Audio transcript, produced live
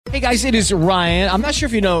Hey guys, it is Ryan. I'm not sure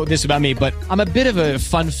if you know this about me, but I'm a bit of a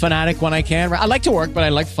fun fanatic when I can. I like to work, but I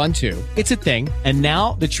like fun too. It's a thing. And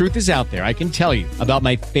now the truth is out there. I can tell you about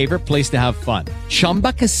my favorite place to have fun.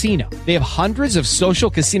 Chumba Casino. They have hundreds of social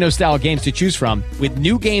casino style games to choose from with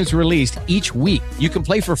new games released each week. You can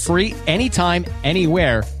play for free anytime,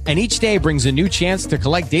 anywhere. And each day brings a new chance to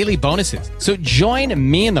collect daily bonuses. So join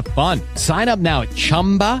me in the fun. Sign up now at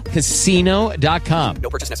ChumbaCasino.com. No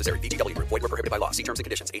purchase necessary. VGW. Void where prohibited by law. See terms and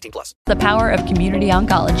conditions. 18+. The power of community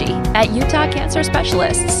oncology at Utah Cancer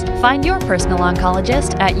Specialists. Find your personal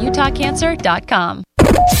oncologist at utahcancer.com.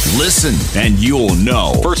 Listen and you'll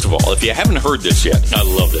know. First of all, if you haven't heard this yet, I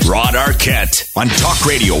love this. Rod Arquette on Talk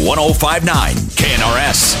Radio 105.9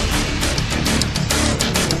 KNRS.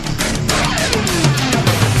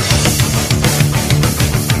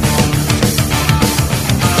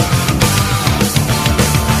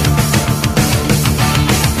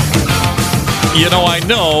 You know, I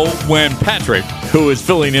know when Patrick, who is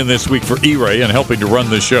filling in this week for E-Ray and helping to run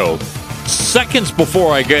the show, seconds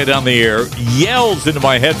before I get on the air, yells into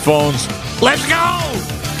my headphones, "Let's go!"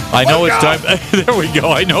 I know it's time. There we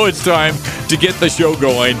go. I know it's time to get the show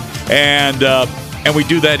going, and we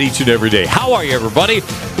do that each and every day. How are you, everybody?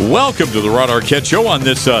 Welcome to the Rod Arquette Show on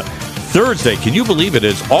this Thursday. Can you believe it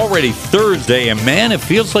is already Thursday? And man, it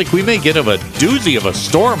feels like we may get a doozy of a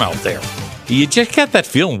storm out there. You just got that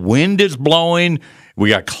feeling. Wind is blowing. We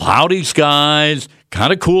got cloudy skies.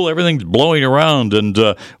 Kind of cool. Everything's blowing around, and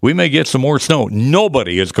we may get some more snow.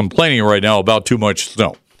 Nobody is complaining right now about too much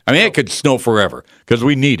snow. I mean, it could snow forever because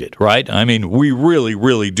we need it, right? I mean, we really,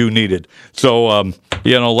 really do need it. So,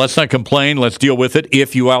 let's not complain. Let's deal with it.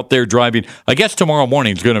 If you out there driving, I guess tomorrow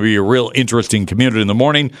morning is going to be a real interesting commute in the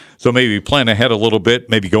morning. So maybe plan ahead a little bit,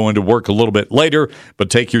 maybe go into work a little bit later, but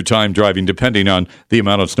take your time driving depending on the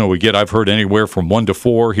amount of snow we get. I've heard anywhere from 1 to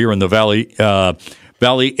 4 here in the Valley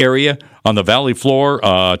area, on the valley floor,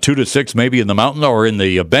 2 to 6 maybe in the mountain or in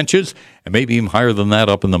the benches, and maybe even higher than that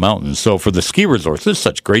up in the mountains. So for the ski resorts, this is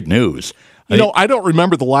such great news. I don't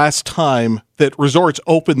remember the last time that resorts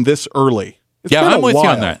opened this early. I'm with you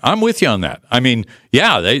on that. I'm with you on that. I mean,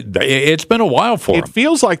 it's been a while for them. It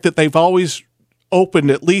feels like that they've always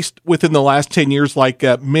opened at least within the last 10 years, like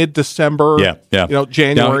mid-December,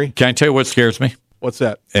 January. Now, can I tell you what scares me? What's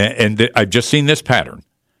that? And I've just seen this pattern.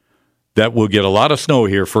 That we'll get a lot of snow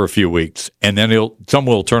here for a few weeks, and then some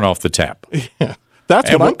will turn off the tap. Yeah,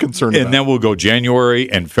 that's what I'm concerned about. And then we'll go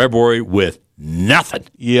January and February with nothing.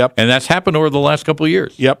 Yep. And that's happened over the last couple of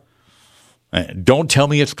years. Yep. Don't tell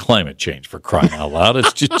me it's climate change, for crying out loud.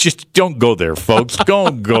 It's just don't go there, folks.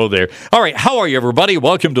 Don't go there. All right, how are you, everybody?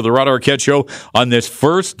 Welcome to the Rod Arquette Show on this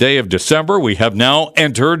first day of December. We have now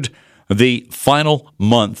entered the final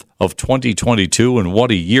month of 2022, and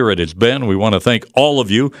what a year it has been. We want to thank all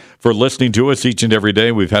of you for listening to us each and every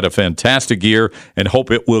day. We've had a fantastic year and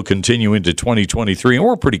hope it will continue into 2023, and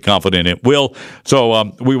we're pretty confident it will.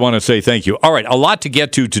 So we want to say thank you. All right, a lot to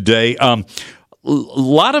get to today. A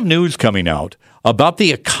lot of news coming out about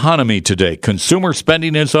the economy today. Consumer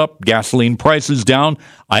spending is up, gasoline prices down.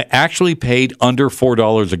 I actually paid under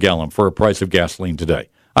 $4 a gallon for a price of gasoline today.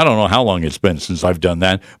 I don't know how long it's been since I've done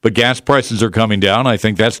that, but gas prices are coming down. I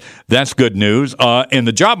think that's good news. And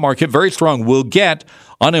the job market, very strong. We'll get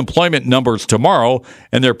unemployment numbers tomorrow,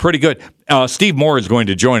 and they're pretty good. Steve Moore is going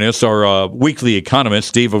to join us, our weekly economist.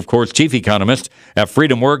 Steve, of course, chief economist at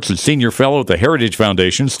FreedomWorks and senior fellow at the Heritage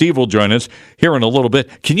Foundation. Steve will join us here in a little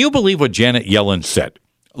bit. Can you believe what Janet Yellen said?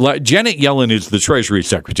 Janet Yellen is the Treasury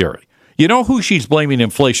Secretary. You know who she's blaming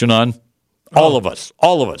inflation on? All of us.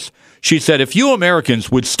 She said, if you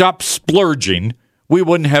Americans would stop splurging, we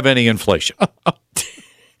wouldn't have any inflation.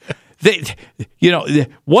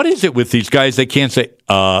 What is it with these guys? They can't say,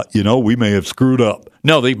 we may have screwed up.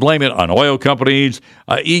 No, they blame it on oil companies,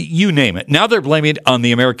 you name it. Now they're blaming it on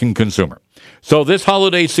the American consumer. So this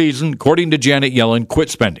holiday season, according to Janet Yellen, quit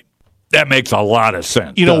spending. That makes a lot of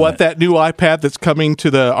sense. You know what? That new iPad that's coming to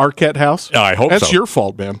the Arquette house? I hope that's so. your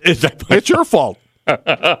fault, man. It's your fault.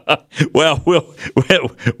 Well,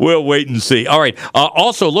 we'll wait and see. All right.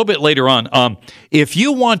 Also, a little bit later on, if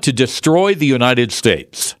you want to destroy the United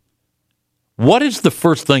States, what is the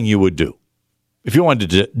first thing you would do? If you wanted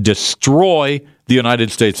to destroy the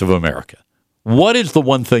United States of America, what is the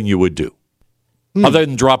one thing you would do other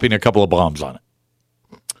than dropping a couple of bombs on it?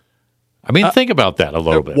 I mean, think about that a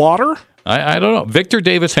little bit. Water? I don't know. Victor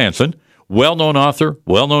Davis Hanson, well-known author,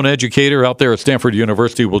 well-known educator out there at Stanford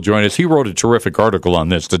University, will join us. He wrote a terrific article on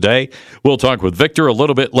this today. We'll talk with Victor a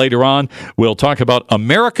little bit later on. We'll talk about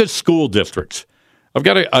America's school districts. I've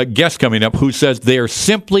got a guest coming up who says they are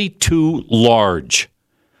simply too large.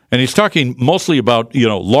 And he's talking mostly about,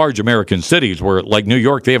 large American cities where, like New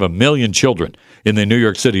York, they have 1 million children in the New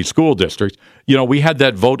York City school district. We had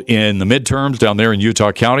that vote in the midterms down there in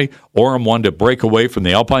Utah County. Orem wanted to break away from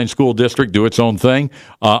the Alpine School District, do its own thing.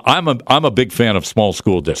 I'm a big fan of small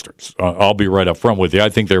school districts. I'll be right up front with you. I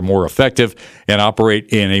think they're more effective and operate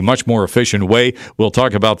in a much more efficient way. We'll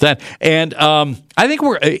talk about that. And I think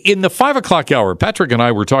we're in the 5 o'clock hour. Patrick and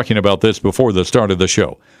I were talking about this before the start of the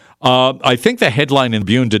show. I think the headline in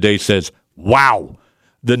Bune today says, wow,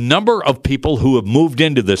 the number of people who have moved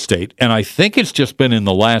into this state, and I think it's just been in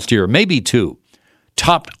the last year, maybe two,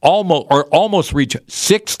 topped almost reached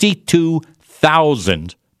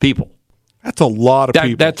 62,000 people. That's a lot of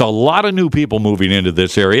people. That's a lot of new people moving into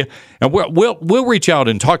this area. And we'll reach out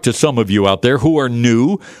and talk to some of you out there who are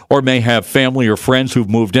new or may have family or friends who've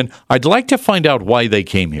moved in. I'd like to find out why they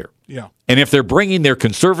came here. Yeah. And if they're bringing their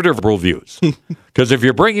conservative liberal views. Because if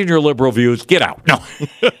you're bringing your liberal views, get out. No.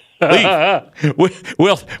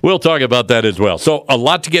 We'll talk about that as well. So a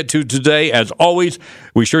lot to get to today. As always,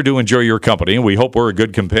 we sure do enjoy your company, and we hope we're a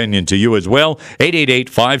good companion to you as well.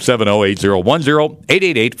 888-570-8010,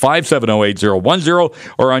 888-570-8010,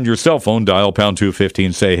 or on your cell phone, dial pound 250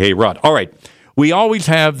 and say, hey, Rod. All right. We always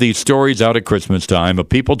have these stories out at Christmas time of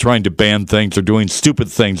people trying to ban things or doing stupid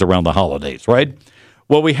things around the holidays, right?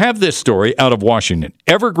 Well, we have this story out of Washington.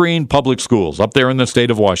 Evergreen Public Schools up there in the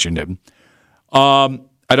state of Washington.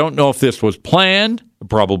 I don't know if this was planned. It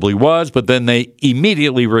probably was, but then they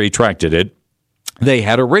immediately retracted it. They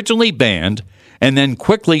had originally banned and then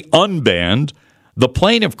quickly unbanned the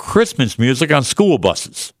playing of Christmas music on school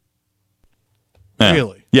buses.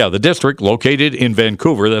 Really? Yeah, the district located in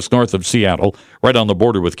Vancouver, that's north of Seattle, right on the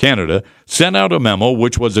border with Canada, sent out a memo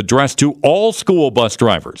which was addressed to all school bus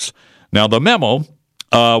drivers. Now, the memo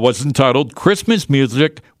was entitled Christmas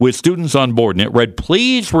Music with Students on Board, and it read,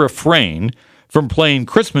 please refrain from playing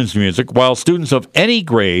Christmas music while students of any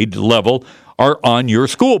grade level are on your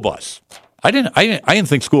school bus. I didn't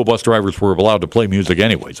think school bus drivers were allowed to play music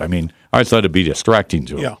anyways. I mean, I thought it'd be distracting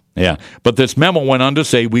to them. Yeah. But this memo went on to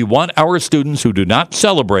say, we want our students who do not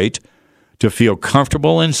celebrate to feel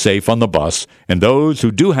comfortable and safe on the bus, and those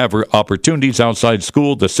who do have opportunities outside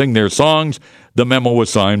school to sing their songs. The memo was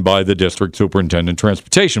signed by the district superintendent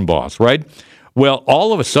transportation boss, right? Well,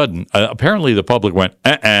 all of a sudden, apparently the public went,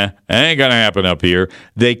 ain't going to happen up here.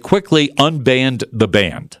 They quickly unbanned the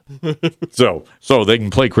band. so they can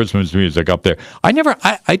play Christmas music up there. I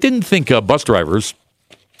didn't think bus drivers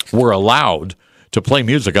were allowed to play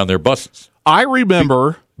music on their buses. I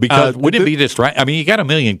remember... Because wouldn't it be distracting? I mean, you got 1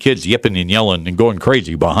 million kids yipping and yelling and going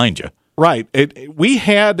crazy behind you. Right. We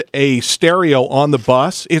had a stereo on the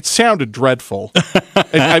bus. It sounded dreadful.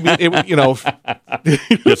 I mean,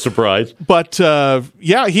 You're surprised. But,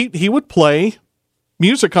 he would play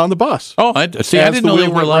music on the bus. Oh, I didn't know they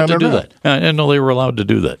were allowed to do that. I didn't know they were allowed to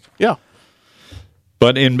do that. Yeah.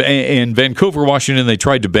 But in Vancouver, Washington, they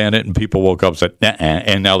tried to ban it, and people woke up and said,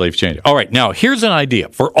 and now they've changed it. All right, now here's an idea.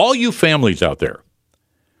 For all you families out there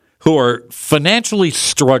who are financially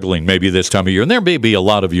struggling maybe this time of year, and there may be a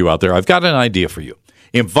lot of you out there, I've got an idea for you.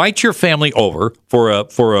 Invite your family over for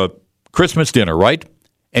a Christmas dinner, right?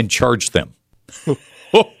 And charge them.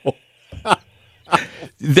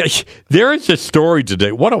 There is a story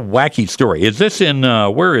today. What a wacky story. Is this in,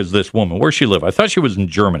 where is this woman? Where does she live? I thought she was in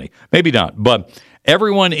Germany. Maybe not. But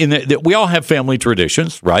everyone we all have family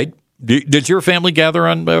traditions, right? Did your family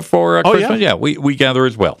gather for Christmas? Yeah, we gather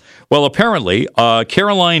as well. Well, apparently,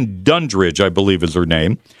 Caroline Dundridge, I believe is her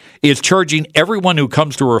name, is charging everyone who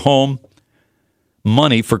comes to her home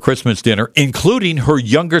money for Christmas dinner, including her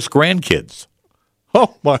youngest grandkids.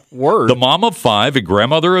 Oh, my word. The mom of 5 and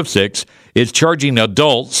grandmother of 6 is charging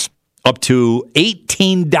adults up to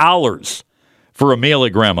 $18 for a meal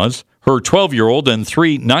at grandma's. Her 12-year-old and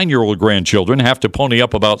 3 9-year-old grandchildren have to pony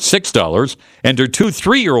up about $6, and her 2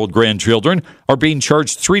 3-year-old grandchildren are being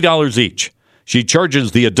charged $3 each. She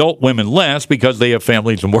charges the adult women less because they have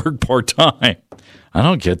families and work part-time. I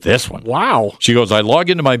don't get this one. Wow. She goes, I log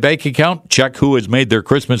into my bank account, check who has made their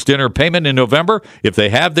Christmas dinner payment in November. If they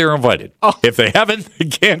have, they're invited. Oh. If they haven't, they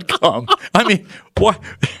can't come. I mean, what?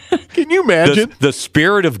 Can you imagine? The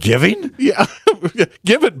spirit of giving? Yeah.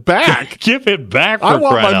 Give it back. Give it back for I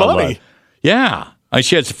want my money. Loud. Yeah.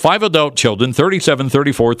 She has 5 adult children, 37,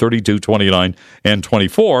 34, 32, 29, and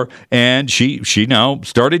 24. And she now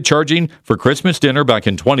started charging for Christmas dinner back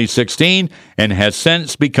in 2016 and has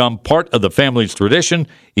since become part of the family's tradition.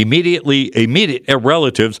 Immediate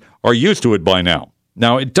relatives are used to it by now.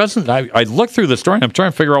 Now, it doesn't, I looked through the story and I'm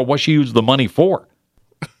trying to figure out what she used the money for.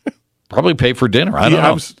 Probably pay for dinner. I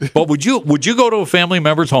don't know. But would you go to a family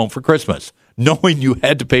member's home for Christmas knowing you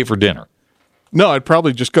had to pay for dinner? No, I'd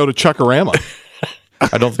probably just go to Chuckarama.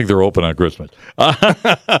 I don't think they're open on Christmas.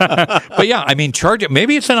 But yeah, I mean, charge it.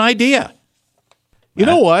 Maybe it's an idea. You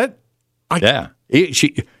know what? Even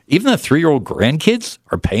the 3-year-old grandkids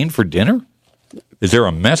are paying for dinner? Is there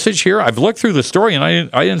a message here? I've looked through the story, and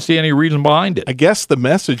I didn't see any reason behind it. I guess the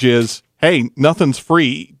message is, hey, nothing's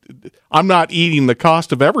free. I'm not eating the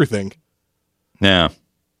cost of everything. Yeah.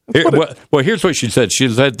 Here's what she said. She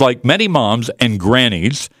said, like many moms and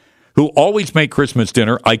grannies who always make Christmas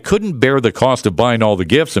dinner, I couldn't bear the cost of buying all the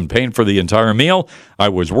gifts and paying for the entire meal. I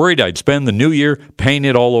was worried I'd spend the new year paying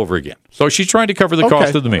it all over again. So she's trying to cover the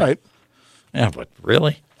cost of the meal. Right. Yeah, but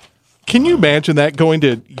really? Can you imagine that, going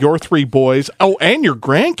to your 3 boys, and your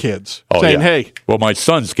grandkids, saying, hey. Well, my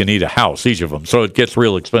sons can eat a house, each of them, so it gets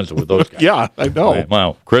real expensive with those guys. Yeah, I know. Right,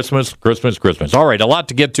 wow, Christmas. All right, a lot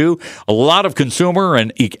to get to. A lot of consumer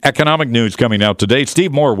and economic news coming out today.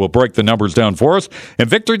 Steve Moore will break the numbers down for us. And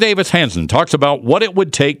Victor Davis Hanson talks about what it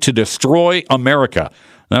would take to destroy America.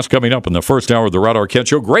 That's coming up in the first hour of the Rod Arquette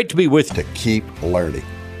Show. Great to be with you. To keep learning.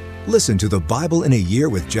 Listen to The Bible in a Year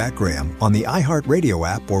with Jack Graham on the iHeartRadio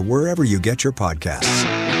app or wherever you get your podcasts.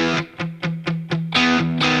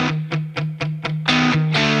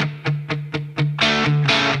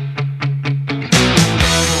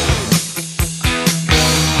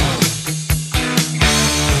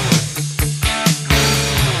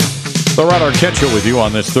 The Rod Arquette Show with you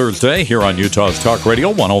on this Thursday here on Utah's Talk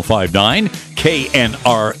Radio 105.9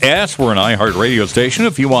 KNRS. We're an iHeart radio station.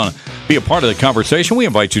 If you want to be a part of the conversation, we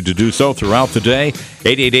invite you to do so throughout the day.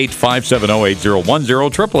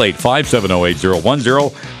 888-570-8010,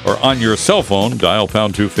 888-570-8010, or on your cell phone, dial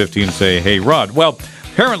pound 250 and say, hey, Rod. Well,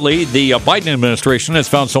 apparently the Biden administration has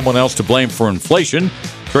found someone else to blame for inflation.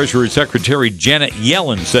 Treasury Secretary Janet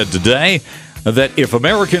Yellen said today that if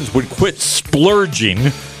Americans would quit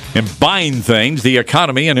splurging and buying things, the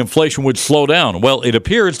economy and inflation would slow down. Well, it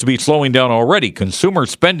appears to be slowing down already. Consumer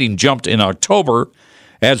spending jumped in October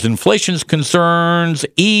as inflation's concerns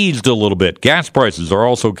eased a little bit. Gas prices are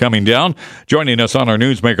also coming down. Joining us on our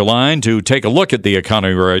Newsmaker line to take a look at the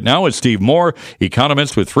economy right now is Steve Moore,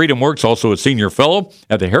 economist with FreedomWorks, also a senior fellow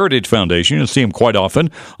at the Heritage Foundation. You'll see him quite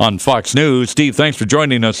often on Fox News. Steve, thanks for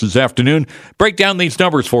joining us this afternoon. Break down these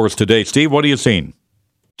numbers for us today. Steve, what are you seeing?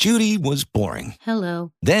 Judy was boring.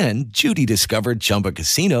 Hello. Then Judy discovered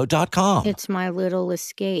ChumbaCasino.com. It's my little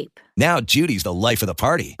escape. Now Judy's the life of the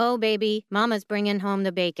party. Oh, baby, mama's bringing home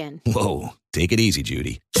the bacon. Whoa, take it easy,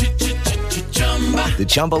 Judy. The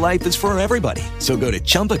Chumba life is for everybody. So go to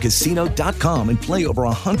ChumbaCasino.com and play over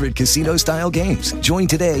 100 casino-style games. Join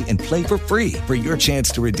today and play for free for your chance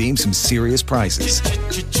to redeem some serious prizes.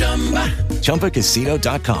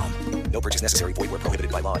 ChumbaCasino.com. No purchase necessary. Void where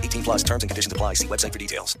prohibited by law. 18 plus terms and conditions apply. See website for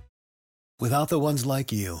details. Without the ones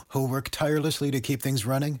like you, who work tirelessly to keep things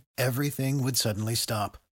running, everything would suddenly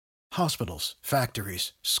stop. Hospitals,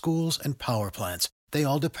 factories, schools, and power plants, they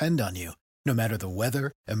all depend on you. No matter the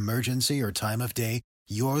weather, emergency, or time of day,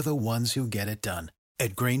 you're the ones who get it done.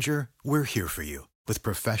 At Grainger, we're here for you with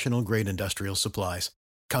professional-grade industrial supplies.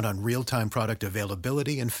 Count on real-time product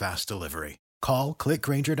availability and fast delivery. Call, click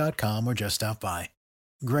Grainger.com, or just stop by.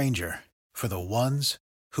 Grainger, for the ones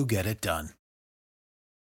who get it done.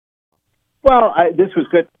 Well, this was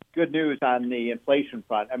good news on the inflation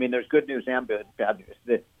front. I mean, there's good news and bad news.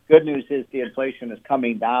 The good news is the inflation is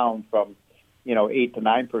coming down from 8 to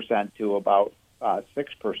 9% to about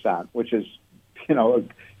 6%, which is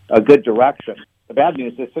a good direction. The bad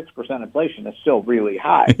news is 6% inflation is still really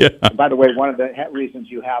high. Yeah. And by the way, one of the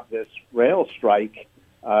reasons you have this rail strike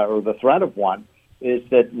or the threat of one is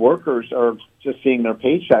that workers are just seeing their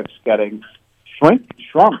paychecks getting shrunk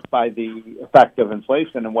by the effect of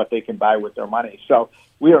inflation and what they can buy with their money. So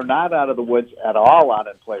we are not out of the woods at all on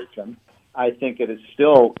inflation. I think it is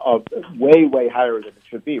still way, way higher than it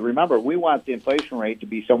should be. Remember, we want the inflation rate to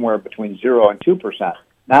be somewhere between 0 and 2%,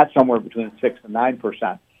 not somewhere between 6 and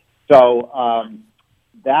 9%. So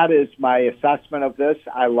that is my assessment of this.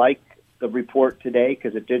 I like the report today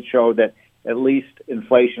because it did show that at least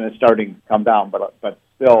inflation is starting to come down, but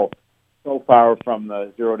still so far from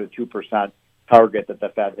the 0 to 2% target that the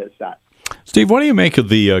Fed has set. Steve, what do you make of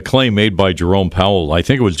the claim made by Jerome Powell, I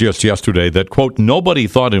think it was just yesterday, that, quote, nobody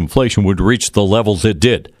thought inflation would reach the levels it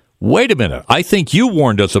did? Wait a minute. I think you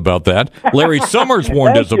warned us about that. Larry Summers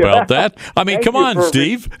warned us about that. I mean, come on,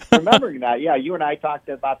 Steve. Remembering that. Yeah, you and I talked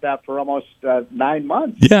about that for almost 9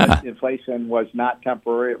 months. Yeah. Inflation was not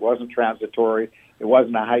temporary. It wasn't transitory. It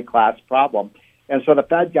wasn't a high-class problem. And so the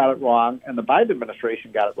Fed got it wrong, and the Biden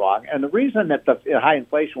administration got it wrong. And the reason that the high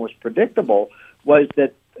inflation was predictable was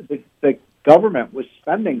that the government was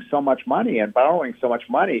spending so much money and borrowing so much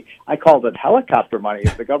money. I called it helicopter money.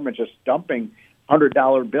 If the government just dumping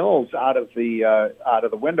 $100 bills out of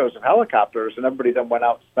the windows of helicopters, and everybody then went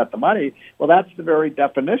out and spent the money. Well, that's the very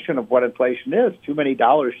definition of what inflation is: too many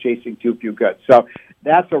dollars chasing too few goods. So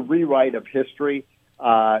that's a rewrite of history.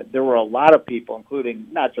 There were a lot of people, including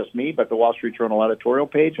not just me, but the Wall Street Journal editorial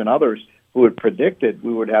page and others, who had predicted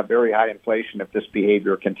we would have very high inflation if this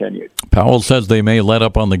behavior continued. Powell says they may let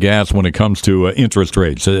up on the gas when it comes to interest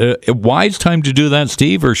rates. A wise time to do that,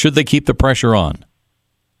 Steve, or should they keep the pressure on?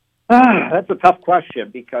 That's a tough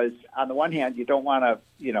question, because on the one hand, you don't want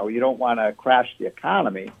to crash the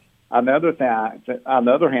economy. On the other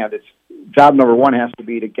hand, it's job number one has to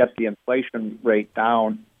be to get the inflation rate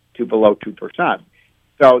down to below 2%.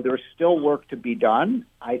 So there's still work to be done.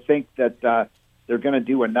 I think that they're going to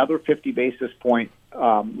do another 50 basis point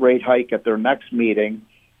rate hike at their next meeting,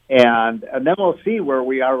 and then we'll see where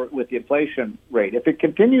we are with the inflation rate. If it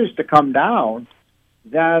continues to come down,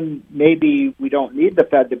 then maybe we don't need the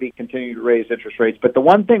Fed to be continuing to raise interest rates. But the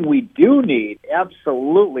one thing we do need,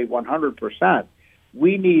 absolutely 100%,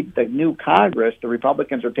 we need the new Congress. The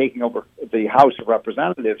Republicans are taking over the House of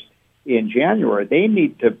Representatives in January. They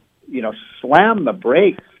need to, slam the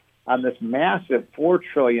brakes on this massive $4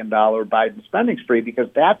 trillion Biden spending spree, because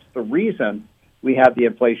that's the reason we have the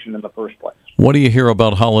inflation in the first place. What do you hear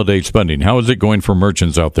about holiday spending? How is it going for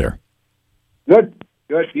merchants out there? Good.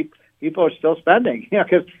 People are still spending,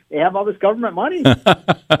 because they have all this government money.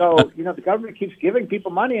 So, the government keeps giving people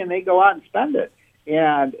money and they go out and spend it.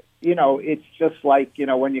 And, it's just like,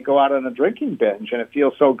 when you go out on a drinking binge and it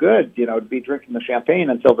feels so good, to be drinking the champagne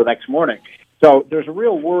until the next morning. So there's a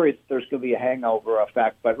real worry that there's going to be a hangover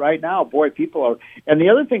effect. But right now, boy, people are, and the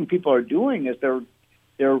other thing people are doing is they're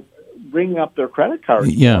ringing up their credit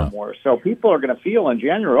cards more and more. So people are going to feel in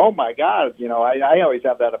January, oh my God, I always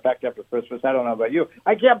have that effect after Christmas. I don't know about you.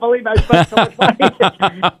 I can't believe I spent so much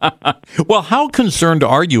money. Well, how concerned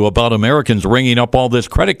are you about Americans ringing up all this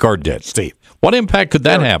credit card debt, Steve? What impact could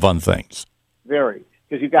that have on things? Very.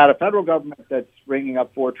 Because you've got a federal government that's ringing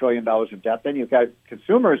up $4 trillion of debt. Then you've got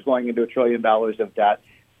consumers going into $1 trillion of debt.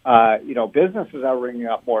 Businesses are ringing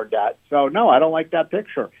up more debt. So, no, I don't like that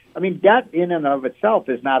picture. I mean, debt in and of itself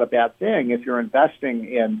is not a bad thing if you're investing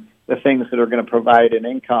in the things that are going to provide an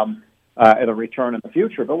income and a return in the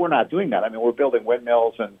future. But we're not doing that. I mean, we're building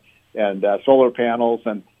windmills and solar panels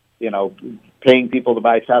and, paying people to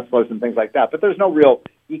buy Teslas and things like that. But there's no real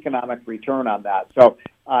economic return on that. So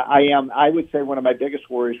I would say one of my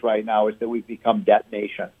biggest worries right now is that we've become debt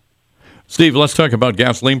nation. Steve, let's talk about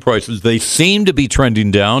gasoline prices. They seem to be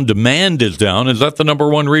trending down. Demand is down. Is that the number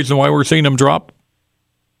one reason why we're seeing them drop?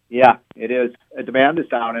 Yeah, it is. Demand is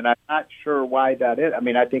down, and I'm not sure why that is. I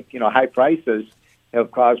mean, I think, high prices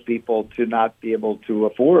have caused people to not be able to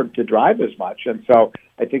afford to drive as much. And so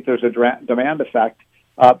I think there's a demand effect.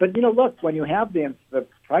 But, look, when you have the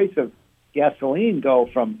price of gasoline go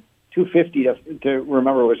from $2.50 to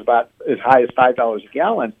remember, it was about as high as $5 a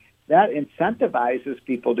gallon, that incentivizes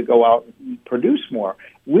people to go out and produce more.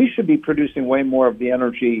 We should be producing way more of the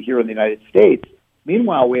energy here in the United States.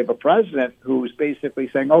 Meanwhile, we have a president who's basically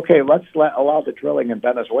saying, okay, let's allow the drilling in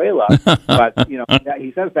Venezuela. But,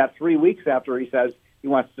 he says that 3 weeks after he says he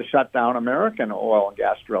wants to shut down American oil and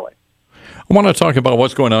gas drilling. I want to talk about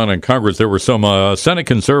what's going on in Congress. There were some Senate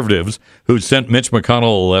conservatives who sent Mitch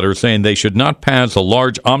McConnell a letter saying they should not pass a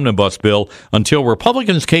large omnibus bill until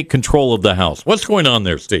Republicans take control of the House. What's going on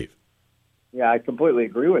there, Steve? Yeah, I completely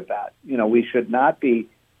agree with that. We should not be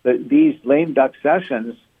these lame duck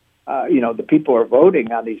sessions. The people are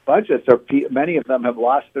voting on these budgets. Many of them have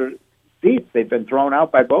lost their seats. They've been thrown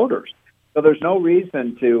out by voters. So there's no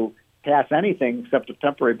reason to pass anything except a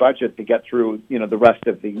temporary budget to get through, the rest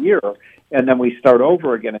of the year. And then we start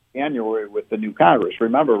over again in January with the new Congress.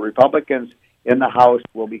 Remember, Republicans in the House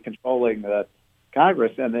will be controlling the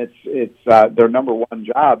Congress, and it's their number one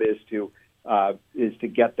job is to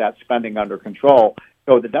get that spending under control.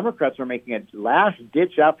 So the Democrats are making a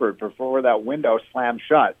last-ditch effort before that window slams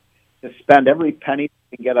shut to spend every penny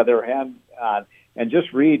they can get out of their hand on. And just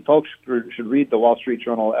folks should read the Wall Street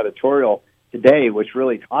Journal editorial today, which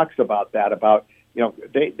really talks about that,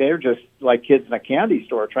 they're just like kids in a candy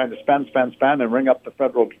store trying to spend, and ring up the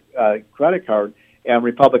federal credit card, and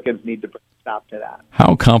Republicans need to bring a stop to that.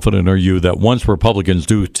 How confident are you that once Republicans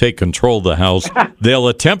do take control of the House, they'll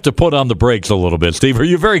attempt to put on the brakes a little bit? Steve, are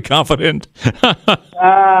you very confident?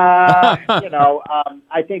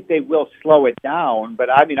 I think they will slow it down, but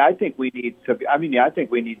I think we need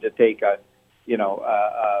to take a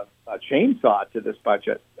chainsaw to this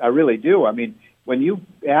budget. I really do. I mean, when you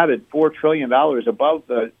added $4 trillion above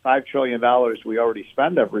the $5 trillion we already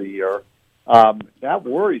spend every year, That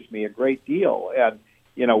worries me a great deal. And,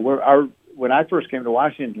 when I first came to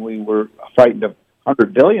Washington, we were frightened of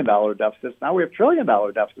 $100 billion deficits. Now we have $1 trillion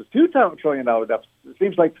deficits, $2 trillion deficits. It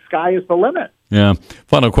seems like the sky is the limit. Yeah.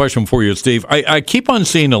 Final question for you, Steve. I keep on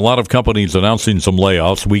seeing a lot of companies announcing some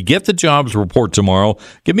layoffs. We get the jobs report tomorrow.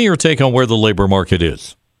 Give me your take on where the labor market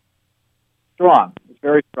is. Strong. It's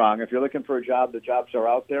very strong. If you're looking for a job, the jobs are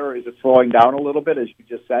out there. Is it slowing down a little bit, as you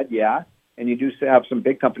just said? Yeah. And you do have some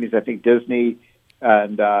big companies, I think Disney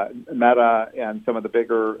and Meta and some of the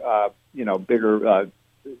bigger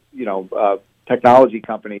technology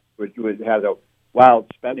companies would have a wild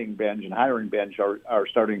spending binge and hiring binge are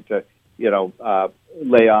starting to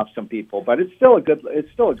lay off some people, but it's still a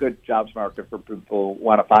good jobs market for people who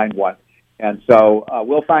want to find one. And so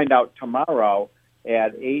we'll find out tomorrow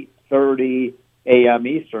at 8:30 a.m.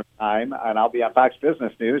 Eastern time, and I'll be on Fox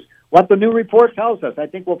Business News, what the new report tells us. I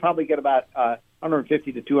think we'll probably get about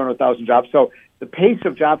 150 to 200,000 jobs. So the pace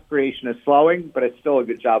of job creation is slowing, but it's still a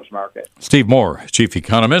good jobs market. Steve Moore, Chief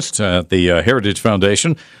Economist at the Heritage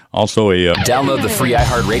Foundation, also a... Download the free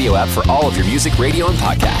iHeartRadio app for all of your music, radio, and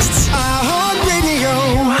podcasts. iHeartRadio.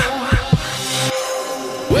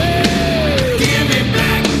 Well, give me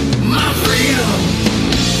back my freedom.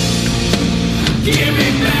 Give me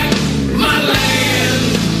back my land.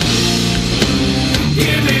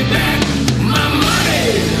 Give me back my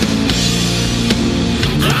money.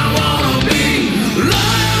 I wanna be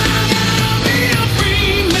a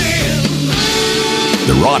free man.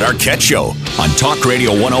 The Rod Arquette Show on Talk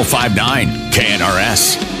Radio 105.9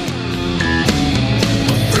 KNRS.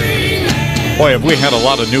 Boy, have we had a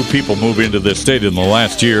lot of new people move into this state in the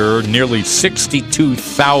last year, nearly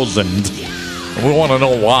 62,000. We want to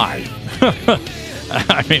know why.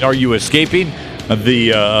 I mean, are you escaping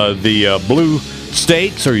the blue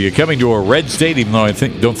states? Are you coming to a red state, even though I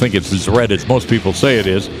don't think it's as red as most people say it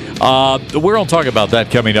is? We're going to talk about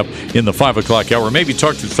that coming up in the 5 o'clock hour. Maybe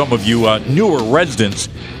talk to some of you newer residents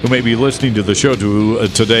who may be listening to the show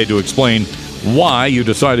today to explain why you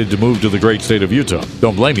decided to move to the great state of Utah.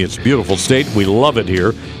 Don't blame me. It's a beautiful state. We love it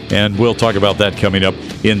here, and we'll talk about that coming up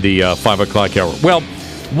in the 5 o'clock hour. Well,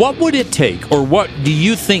 what would it take, or what do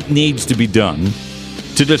you think needs to be done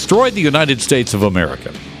to destroy the United States of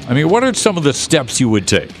America? I mean, what are some of the steps you would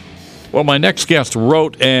take? Well, my next guest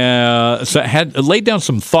had laid down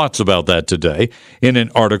some thoughts about that today in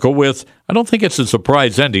an article with, I don't think it's a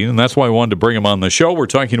surprise ending, and that's why I wanted to bring him on the show. We're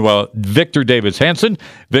talking about Victor Davis Hanson.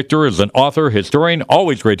 Victor is an author, historian.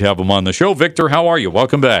 Always great to have him on the show. Victor, how are you?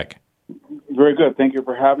 Welcome back. Very good. Thank you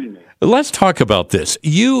for having me. Let's talk about this.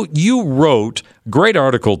 You wrote a great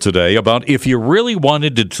article today about if you really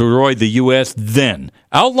wanted to destroy the U.S. then.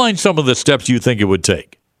 Outline some of the steps you think it would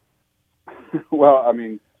take. Well, I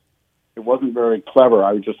mean, it wasn't very clever.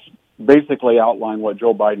 I just basically outlined what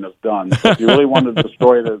Joe Biden has done. So if you really wanted to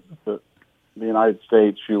destroy the United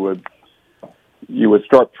States, you would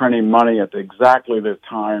start printing money at exactly the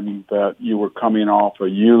time that you were coming off a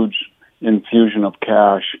huge infusion of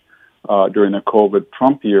cash during the COVID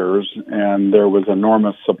Trump years, and there was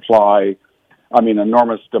enormous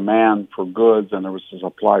demand for goods, and there was a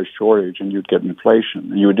supply shortage, and you'd get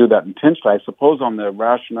inflation. And you would do that intentionally, I suppose, on the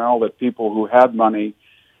rationale that people who had money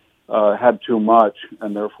had too much,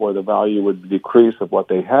 and therefore the value would decrease of what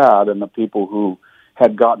they had, and the people who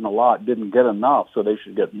had gotten a lot didn't get enough, so they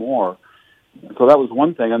should get more. So that was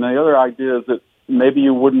one thing. And the other idea is that maybe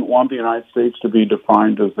you wouldn't want the United States to be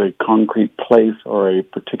defined as a concrete place or a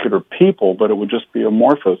particular people, but it would just be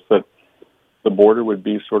amorphous, that the border would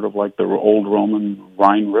be sort of like the old Roman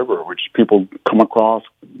Rhine River, which people come across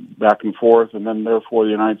back and forth, and then therefore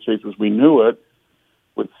the United States as we knew it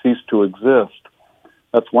would cease to exist.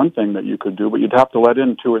 That's one thing that you could do, but you'd have to let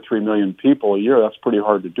in 2 or 3 million people a year. That's pretty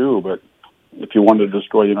hard to do, but if you wanted to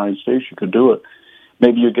destroy the United States, you could do it.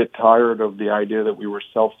 Maybe you get tired of the idea that we were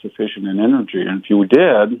self-sufficient in energy, and if you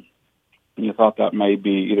did, and you thought that may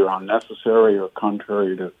be either unnecessary or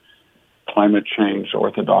contrary to climate change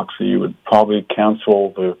orthodoxy, you would probably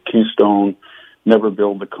cancel the Keystone, never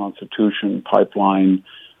build the Constitution pipeline,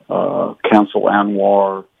 cancel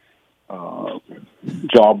ANWR,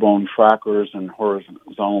 jawbone frackers and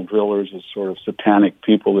horizontal drillers as sort of satanic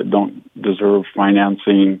people that don't deserve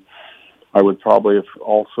financing. I would probably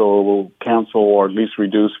also cancel or at least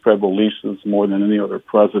reduce federal leases more than any other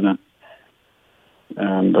president.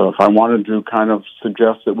 And if I wanted to kind of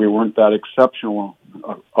suggest that we weren't that exceptional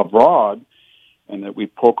abroad and that we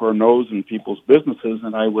poke our nose in people's businesses,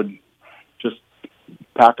 and I would just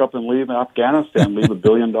pack up and leave Afghanistan, leave $1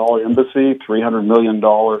 billion embassy, $300 million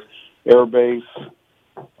air base,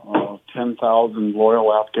 10,000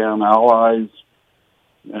 loyal Afghan allies,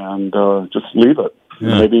 and just leave it.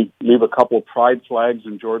 Yeah. Maybe leave a couple of pride flags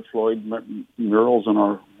and George Floyd murals in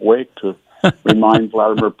our wake to remind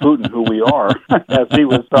Vladimir Putin who we are as he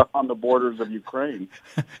was on the borders of Ukraine.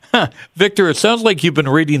 Victor, it sounds like you've been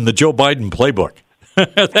reading the Joe Biden playbook.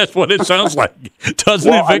 That's what it sounds like,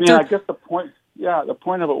 doesn't it, Victor? I guess the point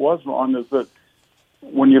of it was, Ron, is that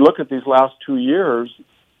when you look at these last 2 years,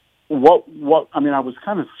 I was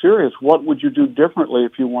kind of serious. What would you do differently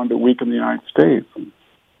if you wanted to weaken the United States?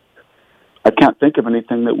 I can't think of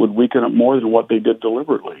anything that would weaken it more than what they did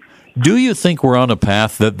deliberately. Do you think we're on a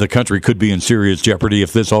path that the country could be in serious jeopardy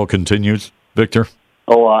if this all continues, Victor?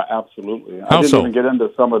 Oh, absolutely. I didn't even get into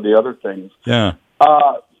some of the other things. Yeah.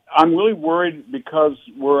 I'm really worried because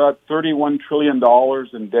we're at $31 trillion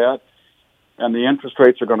in debt, and the interest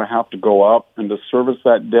rates are going to have to go up, and to service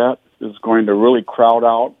that debt is going to really crowd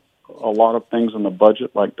out a lot of things in the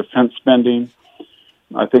budget, like defense spending.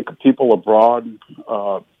 I think people abroad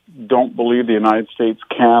don't believe the United States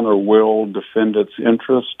can or will defend its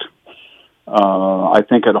interest. I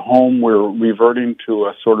think at home we're reverting to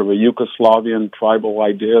a sort of a Yugoslavian tribal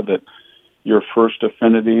idea that your first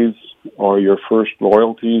affinities or your first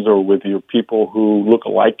loyalties are with your people who look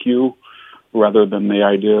like you, rather than the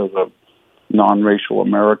idea of a non-racial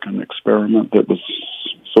American experiment that was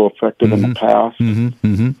so effective in the past.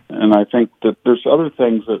 And I think that there's other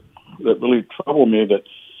things that really trouble me, that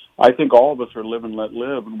I think all of us are live and let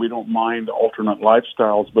live, and we don't mind alternate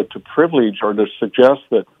lifestyles, but to privilege or to suggest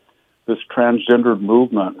that this transgendered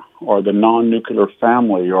movement or the non-nuclear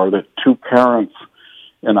family or the two parents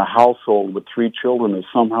in a household with 3 children is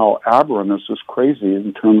somehow aberrant is just crazy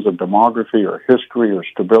in terms of demography or history or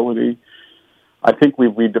stability. I think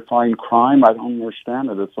we've redefined crime. I don't understand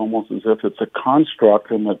it. It's almost as if it's a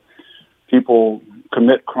construct, and that people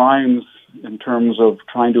commit crimes in terms of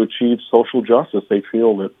trying to achieve social justice. They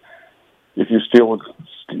feel that if you steal a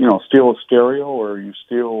stereo or you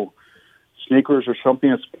steal sneakers or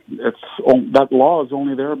something, that law is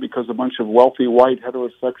only there because a bunch of wealthy white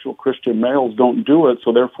heterosexual Christian males don't do it.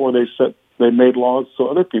 So therefore, they made laws so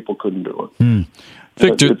other people couldn't do it.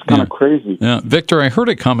 Victor, it's kind of crazy. Yeah, Victor, I heard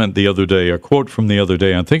a comment the other day, a quote from the other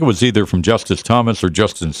day. I think it was either from Justice Thomas or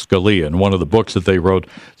Justice Scalia in one of the books that they wrote.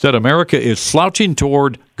 Said America is slouching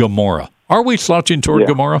toward Gomorrah. Are we slouching toward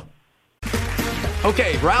Gomorrah?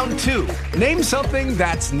 Okay, round 2. Name something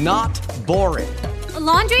that's not boring. A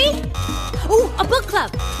laundry? Ooh, a book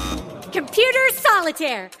club. Computer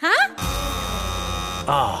solitaire, huh?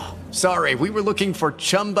 Ah, sorry, we were looking for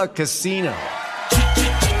Chumba Casino.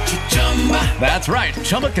 That's right,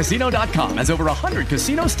 ChumbaCasino.com has over 100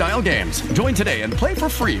 casino-style games. Join today and play for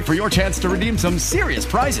free for your chance to redeem some serious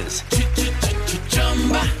prizes.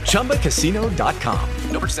 ChumbaCasino.com.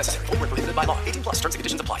 No purchase necessary. Void where prohibited by law. 18+ terms and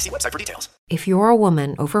conditions apply. See website for details. If you're a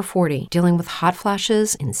woman over 40 dealing with hot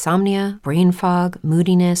flashes, insomnia, brain fog,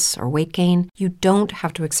 moodiness, or weight gain, you don't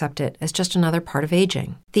have to accept it as just another part of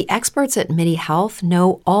aging. The experts at MIDI Health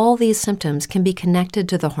know all these symptoms can be connected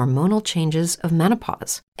to the hormonal changes of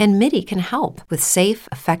menopause. And MIDI can help with safe,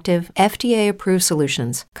 effective, FDA-approved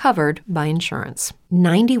solutions covered by insurance.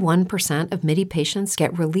 91% of MIDI patients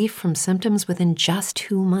get relief from symptoms within just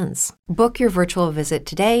 2 months. Book your virtual visit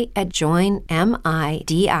today at joinmidi.com.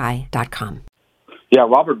 Yeah,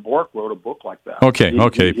 Robert Bork wrote a book like that. Okay.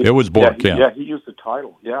 It was Bork, yeah. Yeah, he used the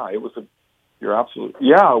title. Yeah, it was you're absolutely...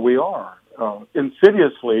 Yeah, we are.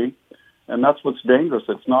 Insidiously, and that's what's dangerous.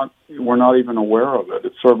 We're not even aware of it.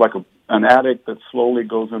 It's sort of like an addict that slowly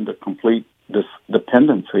goes into complete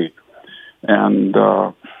dependency. And,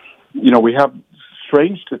 we have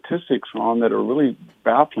strange statistics on that are really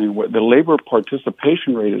baffling. The labor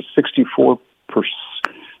participation rate is 64%.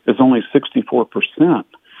 Is only 64%.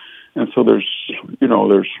 And so there's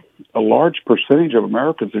a large percentage of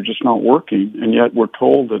Americans that are just not working, and yet we're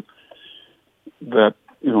told that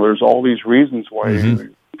there's all these reasons why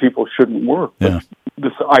people shouldn't work. Yeah. But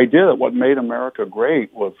this idea that what made America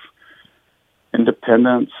great was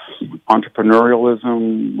independence,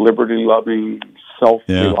 entrepreneurialism, liberty-loving,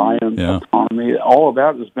 self-reliance, autonomy, all of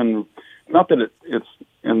that has been, not that it's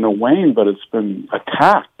in the wane, but it's been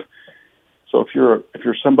attacked. So if you're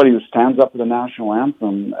somebody who stands up to the national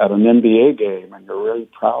anthem at an NBA game and you're really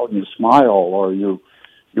proud and you smile, or you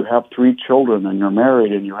have 3 children and you're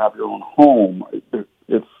married and you have your own home,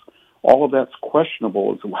 it's all of that's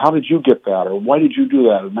questionable. It's, how did you get that, or why did you do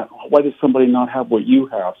that, and why does somebody not have what you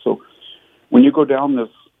have? So when you go down this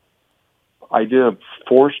idea of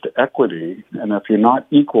forced equity, and if you're not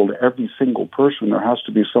equal to every single person, there has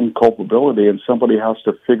to be some culpability, and somebody has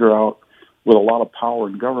to figure out, with a lot of power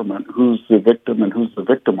in government, who's the victim and who's the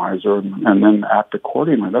victimizer, and then act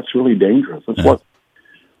accordingly. That's really dangerous. That's what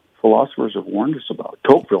philosophers have warned us about.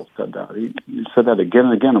 Tocqueville said that. He said that again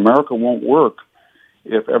and again. America won't work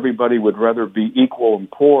if everybody would rather be equal and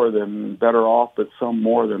poor than better off, but some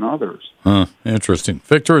more than others. Interesting.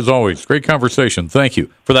 Victor, as always, great conversation. Thank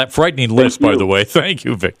you for that frightening list, by the way. Thank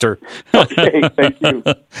you, Victor. Okay, thank you.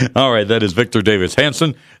 All right, that is Victor Davis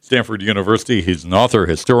Hanson, Stanford University. He's an author,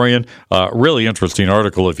 historian. Really interesting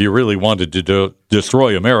article if you really wanted to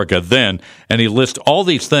destroy America then. And he lists all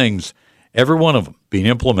these things, every one of them being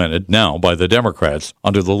implemented now by the Democrats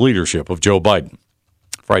under the leadership of Joe Biden.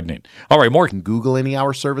 Frightening. All right, more. Google Any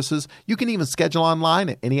Hour Services. You can even schedule online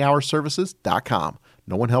at anyhourservices.com.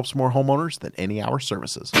 No one helps more homeowners than Any Hour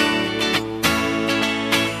Services.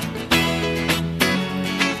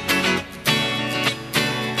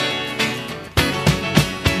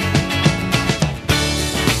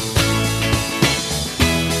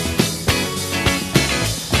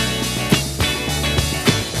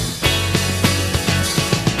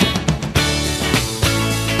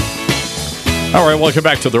 All right, welcome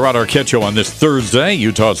back to the Rod Arquette Show on this Thursday,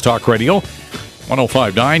 Utah's Talk Radio,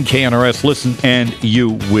 105.9 KNRS. Listen, and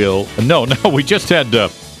you will know. No, we just had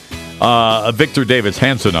Victor Davis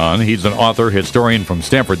Hanson on. He's an author, historian from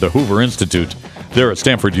Stanford, the Hoover Institute. There at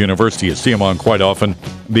Stanford University. You see him on quite often,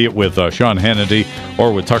 be it with Sean Hannity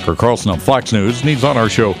or with Tucker Carlson on Fox News. And he's on our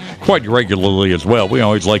show quite regularly as well. We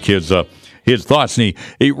always like his thoughts. And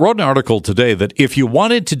he wrote an article today that if you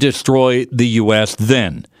wanted to destroy the U.S.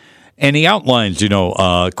 then, and he outlines,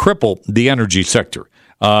 cripple the energy sector,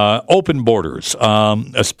 open borders,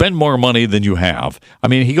 spend more money than you have. I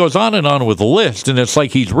mean, he goes on and on with a list, and it's like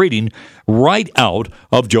he's reading right out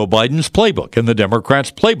of Joe Biden's playbook and the Democrats'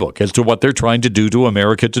 playbook as to what they're trying to do to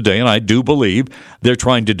America today. And I do believe they're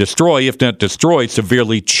trying to destroy, if not destroy,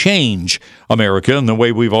 severely change America in the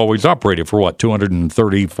way we've always operated for,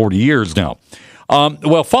 230, 40 years now.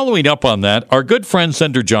 Well, following up on that, our good friend,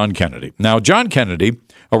 Senator John Kennedy. Now, John Kennedy,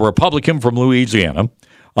 a Republican from Louisiana,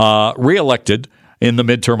 reelected in the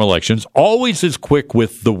midterm elections, always is quick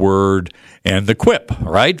with the word and the quip,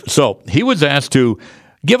 right? So he was asked to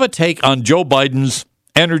give a take on Joe Biden's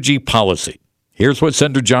energy policy. Here's what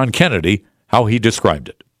Senator John Kennedy, how he described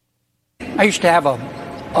it. I used to have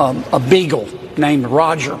a beagle named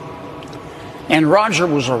Roger, and Roger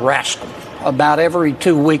was a rascal. About every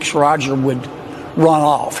 2 weeks, Roger would run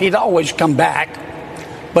off. He'd always come back.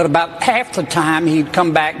 But about half the time, he'd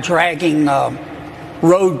come back dragging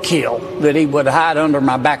roadkill that he would hide under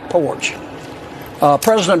my back porch.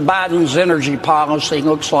 President Biden's energy policy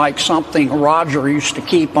looks like something Roger used to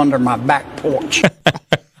keep under my back porch.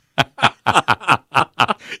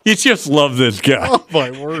 You just love this guy. Oh,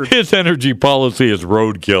 my word. His energy policy is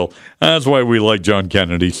roadkill. That's why we like John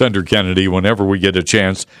Kennedy, Senator Kennedy. Whenever we get a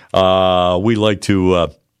chance, we like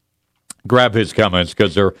to grab his comments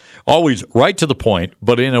because they're always right to the point,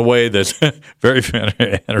 but in a way that's very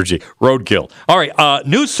energy. Roadkill. All right,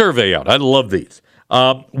 new survey out. I love these.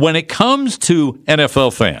 When it comes to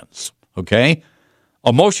NFL fans, okay,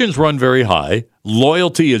 emotions run very high.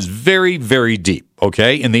 Loyalty is very, very deep,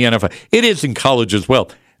 okay, in the NFL. It is in college as well.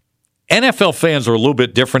 NFL fans are a little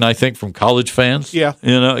bit different, I think, from college fans. Yeah.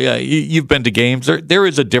 You've been to games. There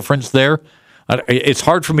is a difference there. It's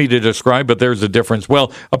hard for me to describe, but there's a difference.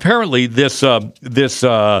 Well, apparently this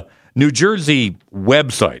New Jersey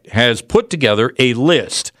website has put together a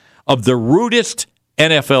list of the rudest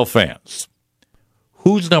NFL fans.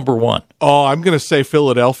 Who's number one? Oh, I'm going to say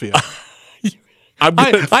Philadelphia.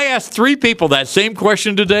 I asked 3 people that same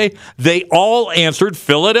question today. They all answered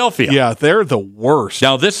Philadelphia. Yeah, they're the worst.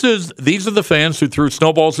 Now, these are the fans who threw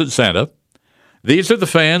snowballs at Santa. These are the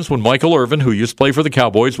fans when Michael Irvin, who used to play for the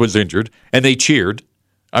Cowboys, was injured, and they cheered.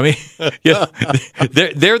 I mean,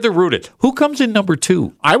 they're the rooted. Who comes in number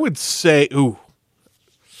 2? I would say,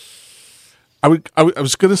 I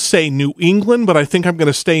was going to say New England, but I think I'm going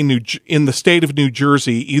to stay in the state of New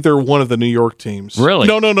Jersey, either one of the New York teams. Really?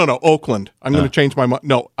 No, Oakland. I'm going to change my mind.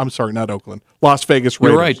 No, I'm sorry, not Oakland. Las Vegas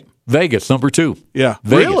Raiders. You're right. Vegas, number 2. Yeah.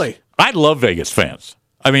 Vegas. Really? I love Vegas fans.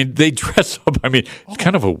 I mean, they dress up. I mean, it's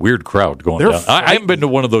kind of a weird crowd going down. I haven't been to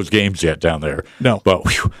one of those games yet down there. No. But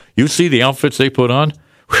you see the outfits they put on?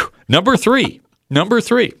 Number 3.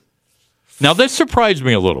 Now, this surprised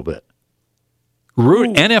me a little bit.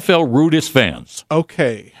 NFL rudest fans.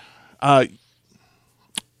 Okay. I'm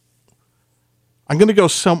going to go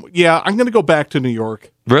I'm going to go back to New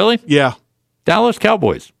York. Really? Yeah. Dallas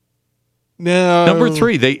Cowboys. No. Number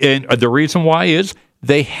 3. And the reason why is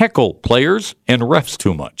they heckle players and refs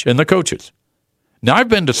too much, and the coaches. Now, I've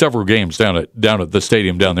been to several games down at the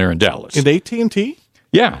stadium down there in Dallas. In AT&T?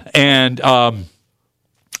 Yeah, and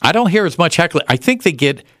I don't hear as much heckling. I think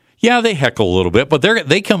they heckle a little bit, but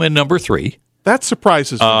they come in number 3. That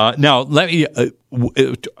surprises me. Now, let me.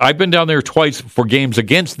 I've been down there twice for games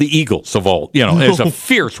against the Eagles of all. It's a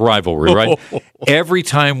fierce rivalry, right? Every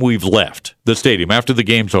time we've left the stadium after the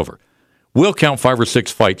game's over, we'll count 5 or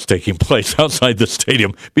 6 fights taking place outside the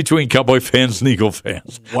stadium between Cowboy fans and Eagle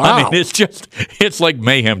fans. Wow. I mean, it's like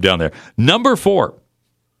mayhem down there. Number 4.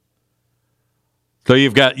 So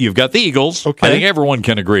you've got the Eagles. Okay. I think everyone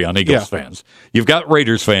can agree on Eagles fans. You've got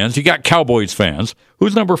Raiders fans. You got Cowboys fans.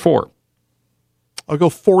 Who's number 4? I'll go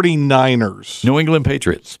 49ers. New England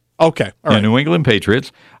Patriots. Okay. All right. New England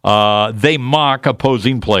Patriots. They mock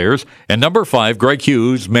opposing players. And number 5, Greg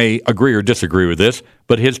Hughes may agree or disagree with this,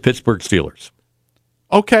 but his Pittsburgh Steelers.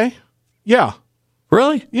 Okay. Yeah.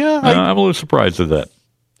 Really? Yeah. I'm a little surprised at that.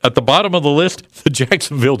 At the bottom of the list, the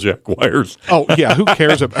Jacksonville Jaguars. Oh, yeah. Who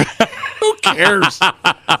cares about Who cares?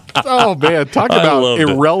 Oh, man. Talk about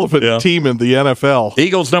irrelevant team in the NFL.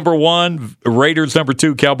 Eagles number 1, Raiders number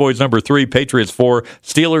 2, Cowboys number 3, Patriots 4,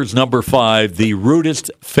 Steelers number 5, the rudest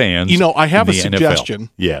fans. I have a in the suggestion. NFL.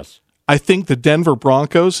 Yes. I think the Denver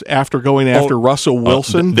Broncos, after going after Russell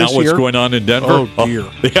Wilson this year. Now what's going on in Denver? Oh,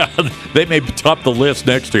 dear. Yeah, they may top the list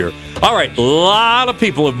next year. All right, a lot of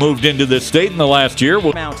people have moved into this state in the last year.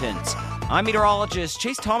 Mountains. I'm meteorologist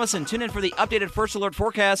Chase Thomason. Tune in for the updated First Alert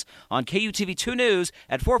forecast on KUTV 2 News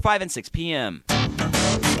at 4, 5, and 6 p.m.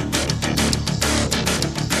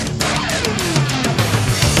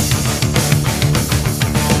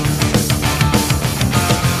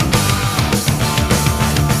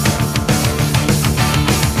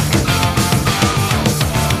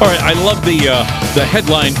 All right, I love the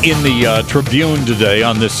headline in the Tribune today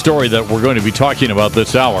on this story that we're going to be talking about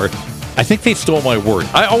this hour. I think they stole my word.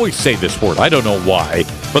 I always say this word. I don't know why.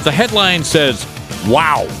 But the headline says,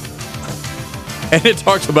 wow. And it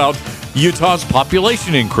talks about Utah's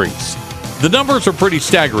population increase. The numbers are pretty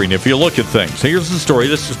staggering if you look at things. Here's the story.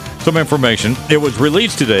 This is some information. It was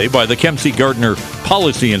released today by the Kempsey Gardner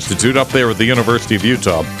Policy Institute up there at the University of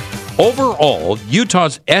Utah. Overall,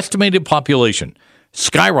 Utah's estimated population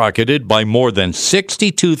skyrocketed by more than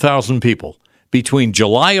 62,000 people between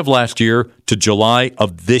July of last year to July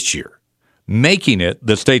of this year, making it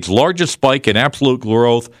the state's largest spike in absolute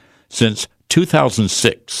growth since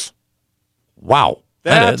 2006. Wow.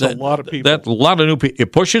 That's a lot of people. That's a lot of new people.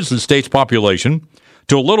 It pushes the state's population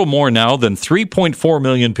to a little more now than 3.4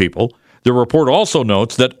 million people. The report also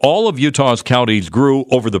notes that all of Utah's counties grew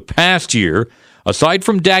over the past year, aside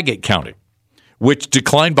from Daggett County, which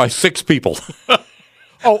declined by 6 people.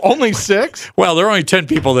 Oh, only 6? Well, there are only 10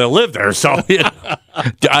 people that live there, so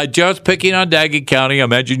just picking on Daggett County.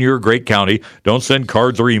 Imagine you're a great county. Don't send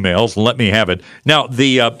cards or emails and let me have it. Now,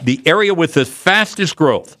 the area with the fastest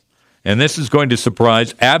growth, and this is going to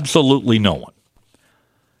surprise absolutely no one,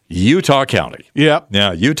 Utah County. Yep.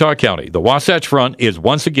 Now, Utah County. The Wasatch Front is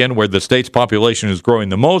once again where the state's population is growing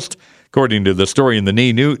the most, according to the story in the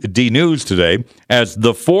D News today, as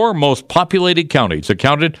the 4 most populated counties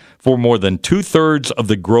accounted for more than 2/3 of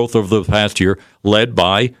the growth of the past year, led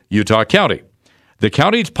by Utah County. The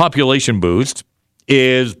county's population boost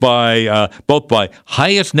is by both by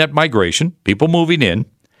highest net migration, people moving in,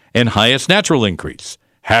 and highest natural increase,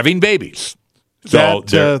 having babies. So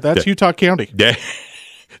that's Utah County.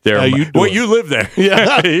 You live there.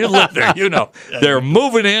 Yeah. You live there. You know. They're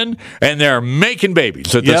moving in and they're making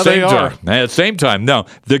babies at the same time. At the same time. Now,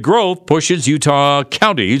 the growth pushes Utah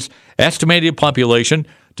County's estimated population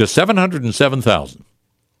to 707,000.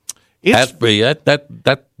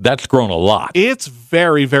 That's grown a lot. It's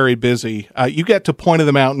very, very busy. You get to Point of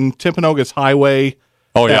the Mountain, Timpanogos Highway.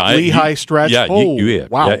 Oh, yeah. Lehigh stretch. Yeah,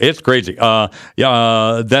 wow. Yeah, it's crazy.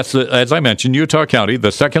 That's, as I mentioned, Utah County,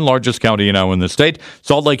 the second largest county now in the state.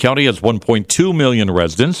 Salt Lake County has 1.2 million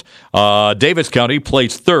residents. Davis County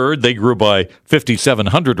placed third. They grew by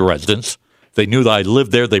 5,700 residents. If they knew that I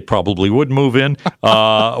lived there, they probably would move in.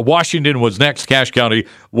 Washington was next. Cache County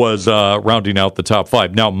was rounding out the top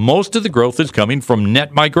 5. Now, most of the growth is coming from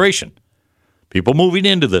net migration, people moving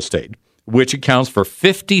into the state, which accounts for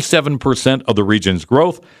 57% of the region's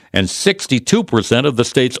growth and 62% of the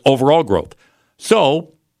state's overall growth.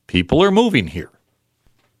 So people are moving here.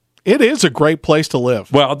 It is a great place to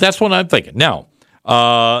live. Well, that's what I'm thinking. Now,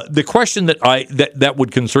 the question that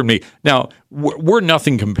would concern me, now, we're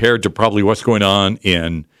nothing compared to probably what's going on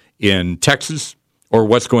in Texas or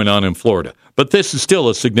what's going on in Florida, but this is still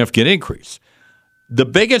a significant increase. The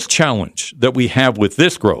biggest challenge that we have with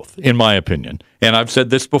this growth, in my opinion, and I've said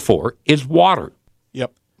this before, is water.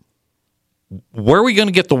 Yep. Where are we going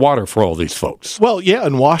to get the water for all these folks? Well, yeah,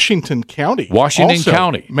 in Washington County.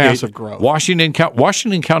 Massive growth. Washington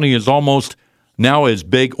County is almost now as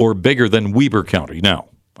big or bigger than Weber County now.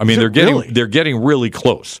 I mean, they're getting really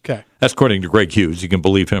close. Okay. That's according to Greg Hughes. You can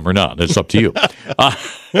believe him or not. It's up to you.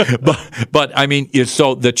 But I mean,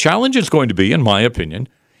 so the challenge is going to be, in my opinion,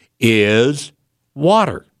 is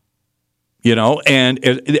water. And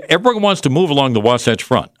everyone wants to move along the Wasatch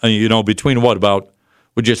Front. Between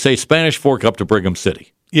would you say Spanish Fork up to Brigham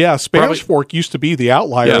City? Yeah, Spanish Fork used to be the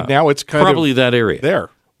outlier. Yeah, now it's probably that area. There.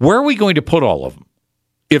 Where are we going to put all of them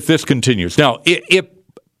if this continues? Now, it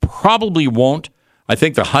probably won't. I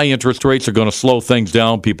think the high interest rates are going to slow things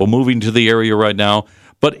down, people moving to the area right now.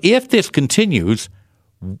 But if this continues,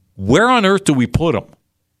 where on earth do we put them?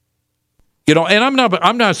 And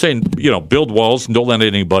I'm not saying, build walls and don't let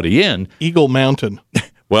anybody in. Eagle Mountain.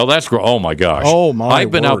 Well, oh my gosh. Oh my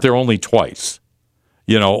I've been out there only twice,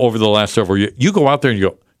 over the last several years. You go out there and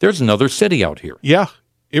you go, there's another city out here. Yeah,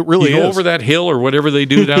 it really is. You go over that hill or whatever they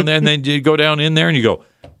do down there, and then you go down in there and you go,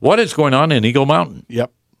 what is going on in Eagle Mountain?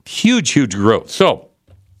 Yep. Huge, huge growth. So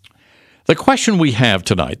the question we have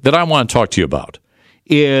tonight that I want to talk to you about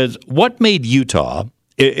is what made Utah,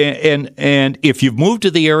 and if you've moved to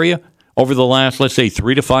the area over the last, let's say,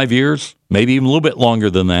 3 to 5 years, maybe even a little bit longer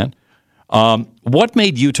than that, what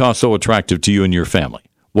made Utah so attractive to you and your family?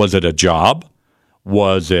 Was it a job?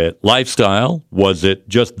 Was it lifestyle? Was it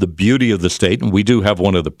just the beauty of the state? And we do have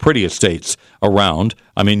one of the prettiest states around.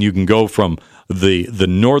 I mean, you can go from the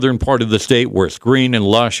northern part of the state where it's green and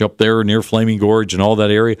lush up there near Flaming Gorge and all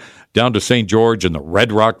that area, down to St. George and the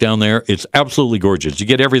Red Rock down there. It's absolutely gorgeous. You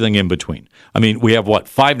get everything in between. I mean, we have,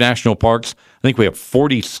 5 national parks? I think we have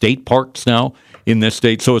 40 state parks now in this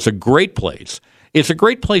state. So it's a great place. It's a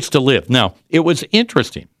great place to live. Now, it was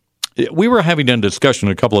interesting. We were having a discussion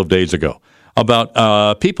a couple of days ago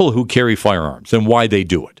about people who carry firearms and why they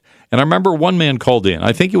do it. And I remember one man called in.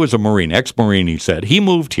 I think he was a Marine, ex-Marine, he said. He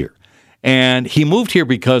moved here. And he moved here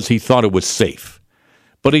because he thought it was safe.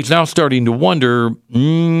 But he's now starting to wonder,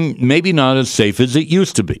 maybe not as safe as it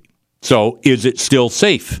used to be. So is it still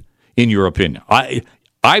safe, in your opinion?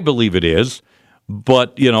 I believe it is.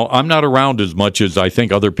 But, I'm not around as much as I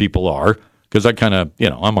think other people are because I kind of,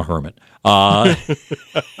 I'm a hermit.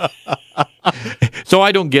 So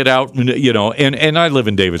I don't get out, and I live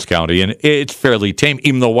in Davis County, and it's fairly tame,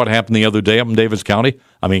 even though what happened the other day up in Davis County,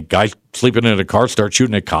 I mean, guys sleeping in a car start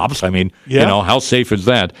shooting at cops. I mean, how safe is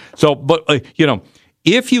that? So, but,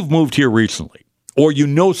 if you've moved here recently, or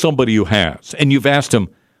somebody who has, and you've asked them,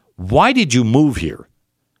 why did you move here?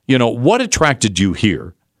 What attracted you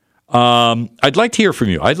here? I'd like to hear from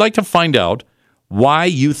you. I'd like to find out why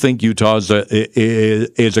you think Utah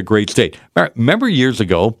is a great state. Remember years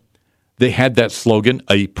ago, they had that slogan,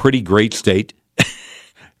 a pretty great state.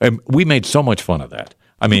 And we made so much fun of that.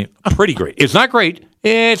 I mean, pretty great. It's not great.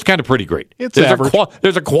 It's kind of pretty great. It's average.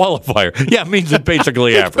 There's a qualifier. Yeah, it means it's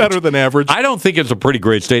basically it's average. Better than average. I don't think it's a pretty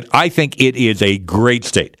great state. I think it is a great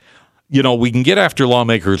state. We can get after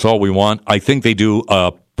lawmakers all we want. I think they do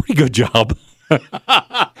a pretty good job.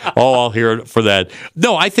 I'll hear it for that.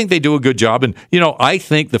 No, I think they do a good job. And, I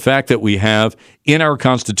think the fact that we have in our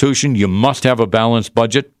Constitution, you must have a balanced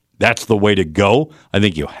budget. That's the way to go. I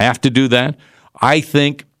think you have to do that. I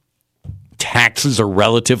think taxes are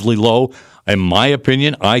relatively low. In my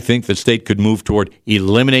opinion, I think the state could move toward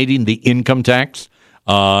eliminating the income tax.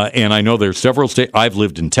 And I know there's several states. I've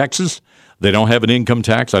lived in Texas. They don't have an income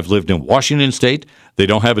tax. I've lived in Washington State. They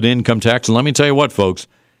don't have an income tax. And let me tell you what, folks,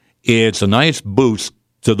 it's a nice boost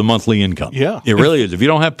to the monthly income. Yeah. It really is. If you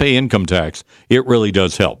don't have to pay income tax, it really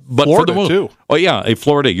does help. But Florida, for the too. Oh, yeah,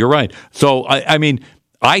 Florida, you're right. So, I mean,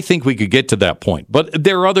 I think we could get to that point. But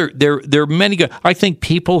there are many, I think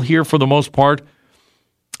people here, for the most part,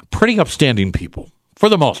 pretty upstanding people, for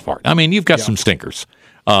the most part. I mean, you've got some stinkers.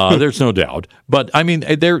 There's no doubt. But, I mean,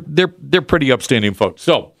 they're pretty upstanding folks.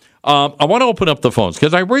 So, I want to open up the phones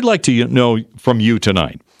because I would like to know from you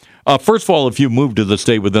tonight. First of all, if you've moved to the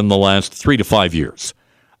state within the last 3 to 5 years,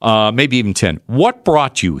 maybe even 10, what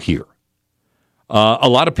brought you here? A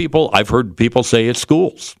lot of people, I've heard people say it's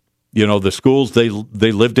schools. The schools they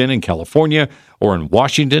lived in California or in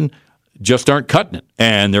Washington just aren't cutting it,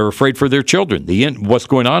 and they're afraid for their children. What's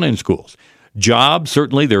going on in schools? Jobs,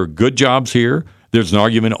 certainly there are good jobs here. There's an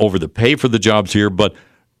argument over the pay for the jobs here, but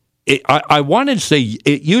I wanted to say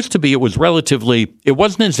it used to be it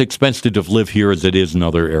wasn't as expensive to live here as it is in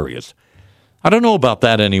other areas. I don't know about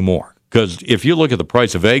that anymore because if you look at the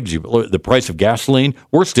price of eggs, the price of gasoline,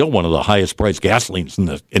 we're still one of the highest priced gasolines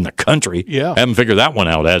in the country. Yeah. Haven't figured that one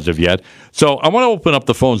out as of yet. So I want to open up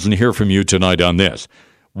the phones and hear from you tonight on this.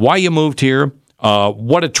 Why you moved here,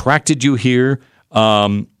 what attracted you here,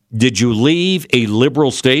 Did you leave a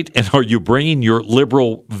liberal state, and are you bringing your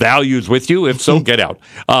liberal values with you? If so, get out.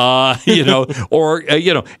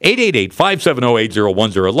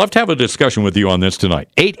 888-570-8010. I'd love to have a discussion with you on this tonight.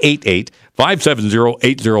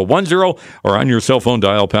 888-570-8010, or on your cell phone,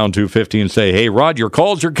 dial pound 250 and say, hey, Rod, your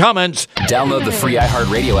calls, your comments. Download the free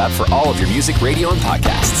iHeartRadio app for all of your music, radio, and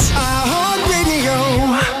podcasts.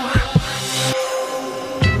 iHeartRadio.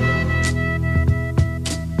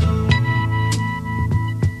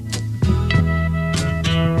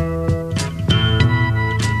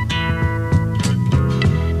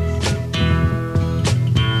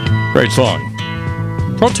 Great song.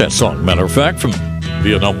 Protest song, matter of fact, from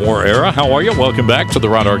Vietnam War era. How are you? Welcome back to the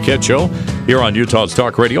Rod Arquette Show here on Utah's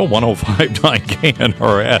Talk Radio 105.9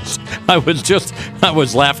 KNRS. I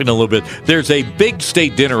was laughing a little bit. There's a big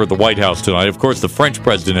state dinner at the White House tonight. Of course, the French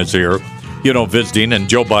president is here, visiting, and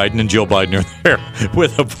Joe Biden and Jill Biden are there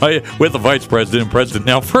with the vice president and president.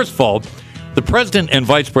 Now, first of all, the president and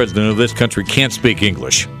vice president of this country can't speak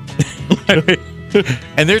English.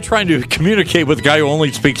 And they're trying to communicate with a guy who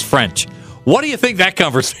only speaks French. What do you think that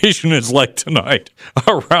conversation is like tonight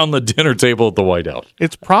around the dinner table at the White House?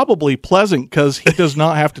 It's probably pleasant because he does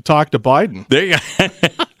not have to talk to Biden. There you go.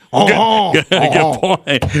 Good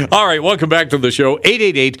point. All right, welcome back to the show.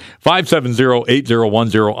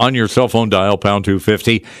 888-570-8010 on your cell phone, dial pound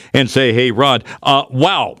 250 and say, hey, Rod.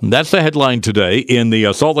 Wow, that's the headline today in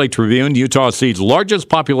the Salt Lake Tribune. Utah sees largest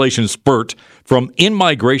population spurt from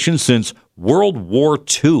in-migration since World War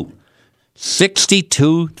II.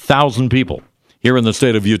 62,000 people here in the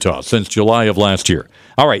state of Utah since July of last year.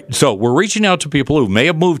 All right, so we're reaching out to people who may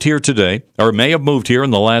have moved here today or may have moved here in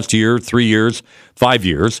the last year, 3 years, 5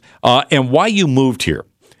 years, and why you moved here.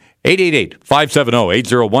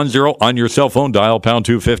 888-570-8010 on your cell phone, dial pound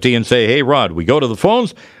 250 and say, hey, Rod. We go to the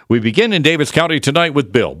phones. We begin in Davis County tonight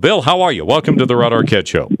with Bill. Bill, how are you? Welcome to the Rod Arquette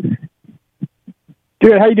Show.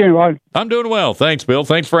 Good. How you doing, Rod? I'm doing well. Thanks, Bill.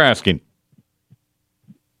 Thanks for asking.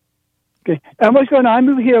 Okay. What's going on? I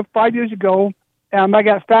moved here 5 years ago. I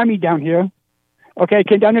got family down here. Okay, I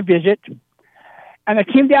came down to visit. And I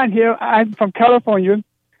came down here. I'm from California.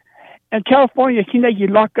 And California, it seems like you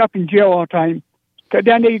lock up in jail all the time. Because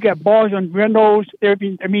down there you got bars on windows.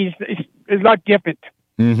 Everything. I mean, it's a lot different.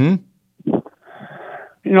 Mm-hmm.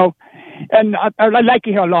 And I like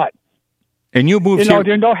it here a lot. And you moved here.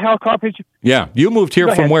 There's no helicopters. Yeah, you moved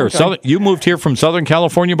here from where? You moved here from Southern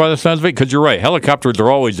California, by the sounds of it, because you're right. Helicopters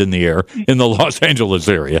are always in the air in the Los Angeles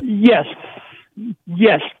area. Yes.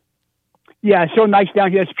 Yeah, it's so nice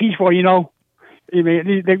down here. It's peaceful. You can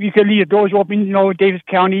leave the doors open. Davis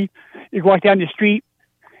County. You walk down the street.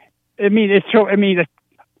 I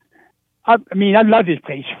love this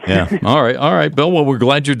place. Yeah. All right, Bill. Well, we're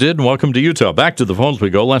glad you did, and welcome to Utah. Back to the phones we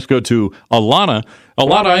go. Let's go to Alana.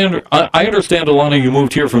 Alana, I understand, Alana, you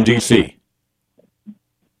moved here from D.C.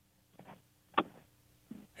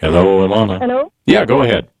 Hello, Alana. Hello? Yeah, go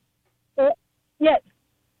ahead. Yes.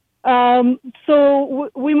 So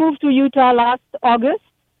we moved to Utah last August,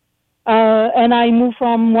 and I moved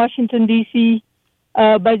from Washington, D.C.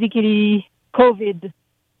 Basically, COVID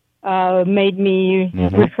made me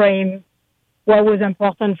reframe what was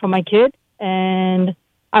important for my kid, and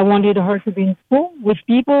I wanted her to be in school with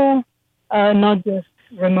people, not just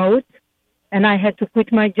remote. And I had to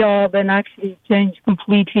quit my job and actually change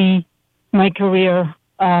completely my career,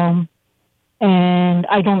 and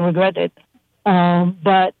I don't regret it.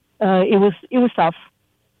 But it was tough.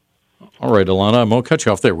 All right, Alana, I'm going to cut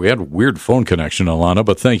you off there. We had a weird phone connection, Alana,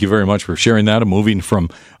 but thank you very much for sharing that and moving from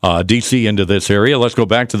D.C. into this area. Let's go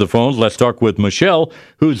back to the phones. Let's talk with Michelle,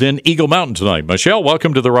 who's in Eagle Mountain tonight. Michelle,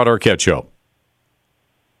 welcome to the Rod Arquette Show.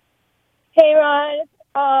 Hey, Rod.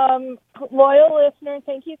 Loyal listener,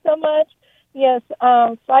 thank you so much. Yes,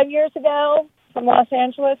 5 years ago from Los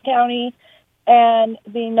Angeles County, and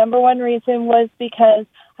the number one reason was because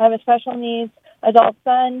I have a special needs adult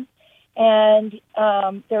son, and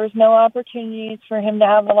there was no opportunities for him to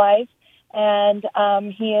have a life, and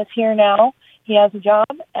he is here now. He has a job,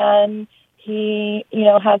 and he,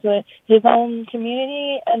 has his own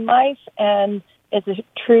community and life, and it's a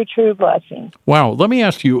true blessing. Wow. Let me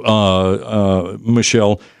ask you,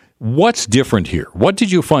 Michelle, what's different here? What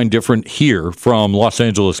did you find different here from Los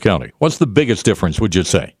Angeles County? What's the biggest difference, would you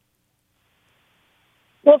say?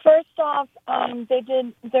 Well, first off, they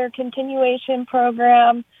did their continuation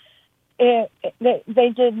program. They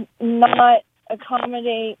did not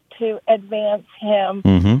accommodate to advance him.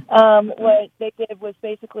 What they did was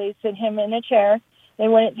basically sit him in a chair. They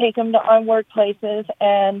wouldn't take him to on workplaces,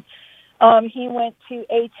 and he went to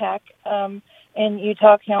ATEC in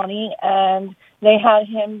Utah County, and they had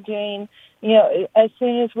him doing as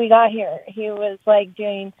soon as we got here, he was like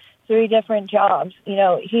doing 3 different jobs.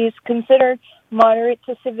 He's considered moderate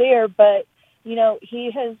to severe, but,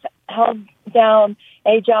 he has held down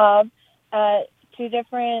a job at 2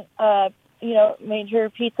 different, major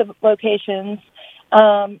pizza locations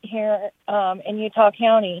here in Utah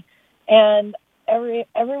County. And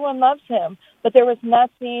everyone loves him. But there was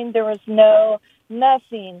nothing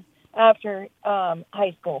after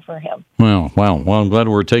high school for him. Well, I'm glad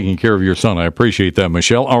we're taking care of your son. I appreciate that,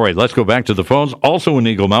 Michelle. All right, let's go back to the phones. Also in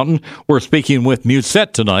Eagle Mountain, we're speaking with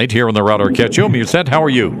Musette tonight here on the Rod Arquette Show. Musette, how are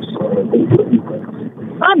you?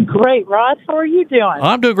 I'm great, Rod. How are you doing?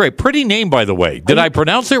 I'm doing great. Pretty name, by the way. Did I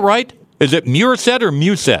pronounce it right? Is it Musette or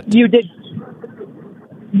Musette? You did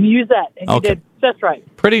Musette, and you did just right.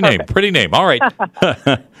 Pretty name. All right.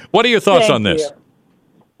 What are your thoughts on this?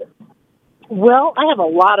 Well, I have a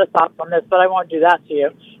lot of thoughts on this, but I won't do that to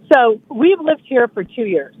you. So we've lived here for 2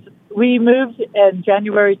 years. We moved in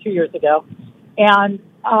January 2 years ago, and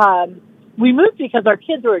we moved because our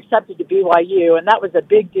kids were accepted to BYU, and that was a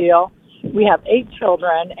big deal. We have 8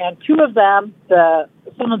 children, and 2 of them,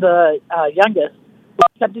 some of the youngest, were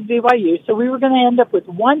accepted to BYU. So we were going to end up with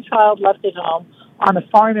 1 child left at home on a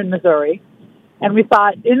farm in Missouri. And we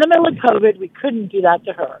thought, in the middle of COVID, we couldn't do that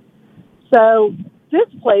to her. So this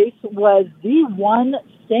place was the one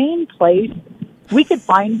sane place we could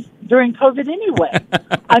find during COVID anyway.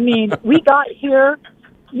 I mean, we got here,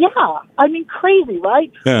 crazy,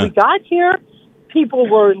 right? Yeah. We got here, people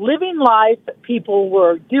were living life, people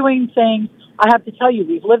were doing things. I have to tell you,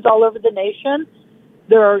 we've lived all over the nation.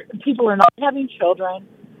 People are not having children.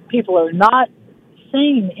 People are not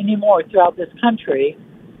sane anymore throughout this country.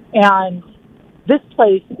 And this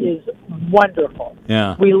place is wonderful.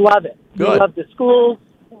 Yeah. We love it. Good. We love the schools.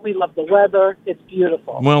 We love the weather. It's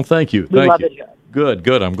beautiful. Well, thank you. We love it here. Good.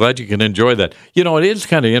 I'm glad you can enjoy that. It is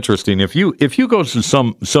kind of interesting. If you go to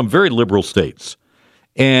some very liberal states,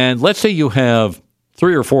 and let's say you have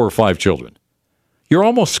 3 or 4 or 5 children, you're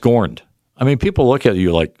almost scorned. I mean, people look at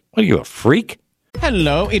you like, what are you, a freak?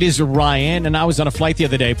 Hello, it is Ryan, and I was on a flight the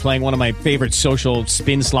other day playing one of my favorite social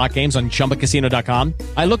spin slot games on ChumbaCasino.com.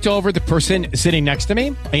 I looked over at the person sitting next to me,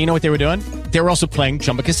 and you know what they were doing? They were also playing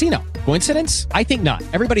Chumba Casino. Coincidence? I think not.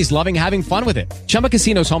 Everybody's loving having fun with it. Chumba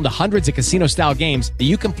Casino is home to hundreds of casino-style games that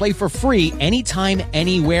you can play for free anytime,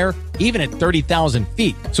 anywhere, even at 30,000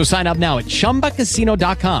 feet. So sign up now at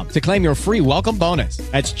ChumbaCasino.com to claim your free welcome bonus.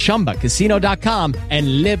 That's ChumbaCasino.com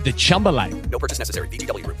and live the Chumba life. No purchase necessary.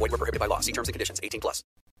 VGW. Void where prohibited by law. See terms and conditions. 18+.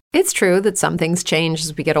 It's true that some things change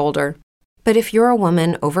as we get older. But if you're a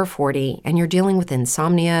woman over 40 and you're dealing with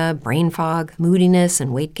insomnia, brain fog, moodiness,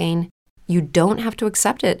 and weight gain, you don't have to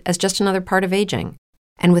accept it as just another part of aging.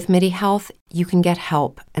 And with MIDI Health, you can get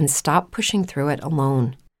help and stop pushing through it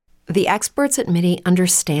alone. The experts at MIDI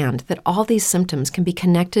understand that all these symptoms can be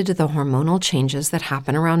connected to the hormonal changes that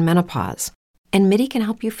happen around menopause, and MIDI can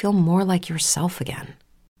help you feel more like yourself again.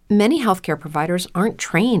 Many healthcare providers aren't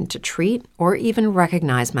trained to treat or even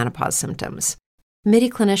recognize menopause symptoms. MIDI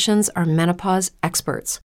clinicians are menopause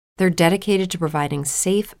experts. They're dedicated to providing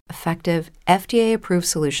safe, effective, FDA-approved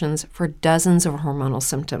solutions for dozens of hormonal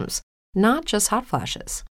symptoms, not just hot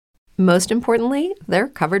flashes. Most importantly, they're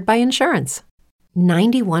covered by insurance.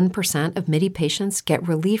 91% of MIDI patients get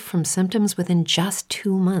relief from symptoms within just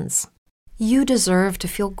 2 months. You deserve to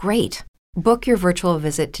feel great. Book your virtual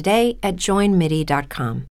visit today at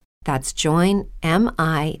joinmidi.com. That's joinmidi.com.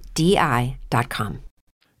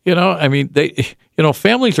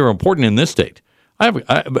 Families are important in this state.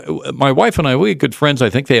 My wife and I, we have good friends.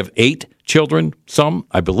 I think they have 8 children, some,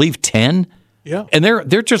 I believe, 10. Yeah. And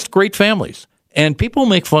they're just great families. And people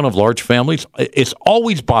make fun of large families. It's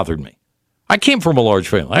always bothered me. I came from a large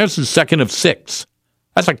family. I was the second of 6.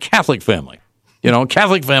 That's a Catholic family.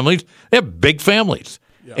 Catholic families, they have big families.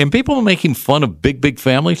 Yeah. And people making fun of big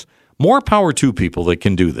families, more power to people that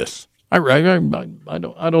can do this. I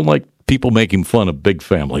don't like people making fun of big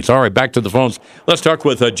families. All right, back to the phones. Let's talk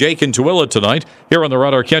with Jake in Tooele tonight here on the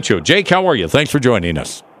Rod Arquette Show. Jake, how are you? Thanks for joining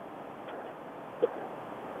us.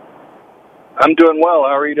 I'm doing well.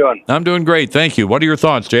 How are you doing? I'm doing great. Thank you. What are your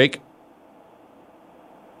thoughts, Jake?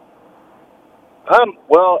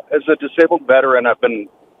 Well, as a disabled veteran, I've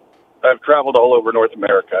traveled all over North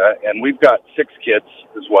America, and we've got 6 kids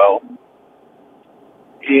as well.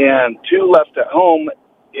 And 2 left at home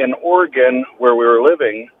in Oregon where we were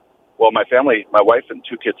living. Well, my family, my wife and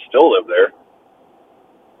 2 kids still live there.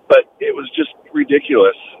 But it was just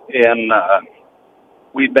ridiculous. And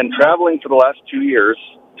we'd been traveling for the last 2 years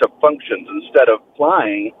to functions. Instead of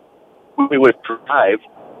flying, we would drive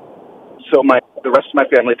so the rest of my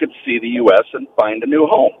family could see the U.S. and find a new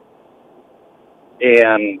home.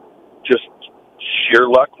 And just sheer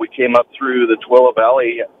luck, we came up through the Tooele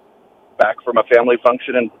Valley back from a family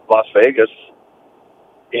function in Las Vegas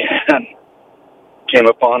and came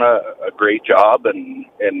upon a great job, and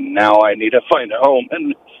now I need to find a home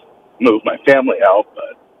and move my family out.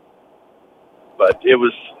 But it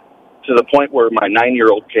was to the point where my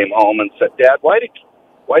 9-year-old came home and said, "Dad, why do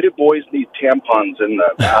boys need tampons in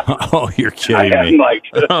the bathroom?" Oh, you're kidding me. Like,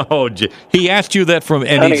 he asked you that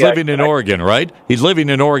and he's living in Oregon, right? He's living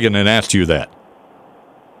in Oregon and asked you that.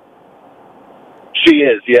 She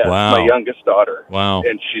is, yes, Wow. my youngest daughter. Wow.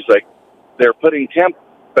 And she's like, they're putting tampon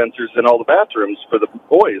dispensers in all the bathrooms for the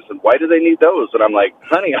boys, and why do they need those? And I'm like,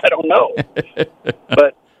 honey, I don't know.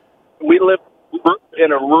 But we live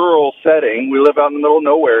in a rural setting. We live out in the middle of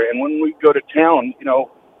nowhere, and when we go to town, we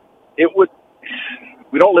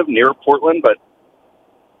don't live near Portland, but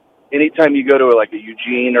anytime you go to like a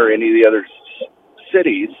Eugene or any of the other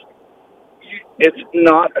cities, it's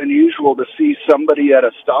not unusual to see somebody at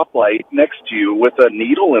a stoplight next to you with a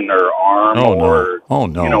needle in their arm or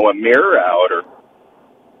a mirror out. Or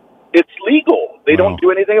it's legal. They don't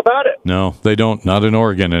do anything about it. No, they don't. Not in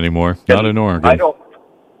Oregon anymore. Not in Oregon.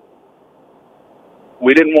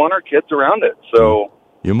 We didn't want our kids around it, so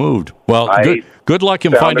you moved. Well, good luck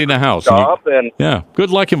in finding a house. Good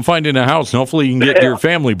luck in finding a house, and hopefully you can get your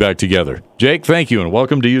family back together. Jake, thank you, and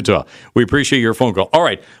welcome to Utah. We appreciate your phone call. All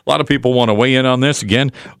right, a lot of people want to weigh in on this.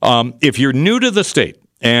 Again, if you're new to the state,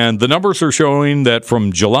 and the numbers are showing that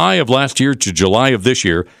from July of last year to July of this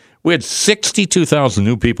year, we had 62,000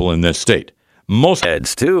 new people in this state. Most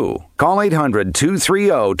heads too. Call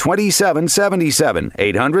 800-230-2777.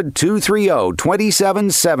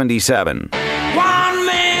 800-230-2777. One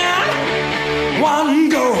man, one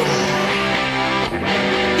goal.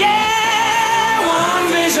 Yeah,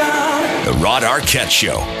 one vision. The Rod Arquette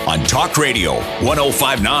Show on Talk Radio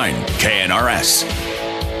 105.9 KNRS.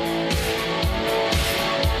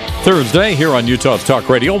 Thursday here on Utah's Talk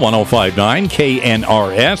Radio 105.9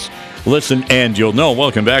 KNRS. Listen and you'll know.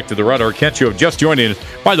 Welcome back to the Rod Arquette Show. Just joining us.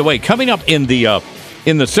 By the way, coming up in the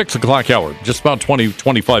 6 o'clock hour, just about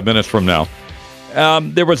 25 minutes from now,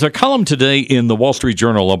 there was a column today in the Wall Street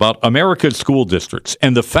Journal about America's school districts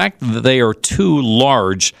and the fact that they are too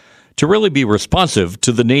large to really be responsive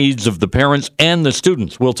to the needs of the parents and the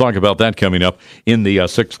students. We'll talk about that coming up in the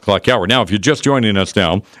 6 o'clock hour. Now, if you're just joining us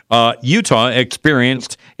now, Utah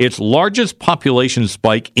experienced its largest population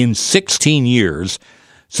spike in 16 years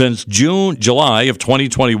since July of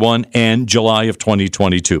 2021 and July of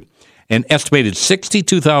 2022. An estimated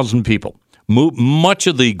 62,000 people. Much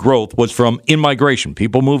of the growth was from in-migration,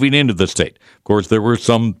 people moving into the state. Of course, there were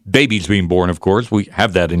some babies being born, of course. We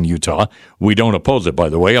have that in Utah. We don't oppose it, by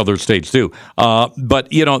the way. Other states do. But,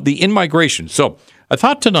 the in-migration. So I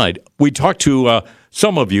thought tonight we'd talk to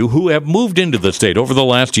some of you who have moved into the state over the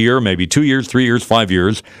last year, maybe 2 years, 3 years, 5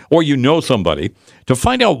 years, or you know somebody, to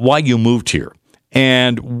find out why you moved here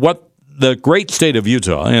and what the great state of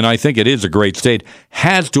Utah, and I think it is a great state,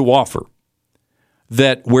 has to offer.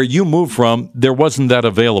 That where you moved from, there wasn't that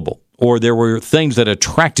available, or there were things that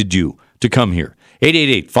attracted you to come here.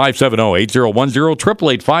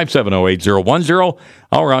 888-570-8010, 888-570-8010,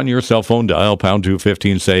 or on your cell phone, dial pound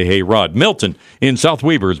 215, say, hey, Rod. Milton in South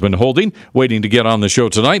Weber has been holding, waiting to get on the show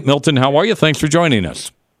tonight. Milton, how are you? Thanks for joining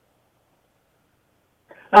us.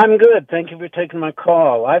 I'm good. Thank you for taking my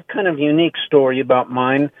call. I have kind of a unique story about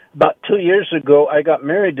mine. About 2 years ago, I got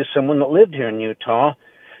married to someone that lived here in Utah,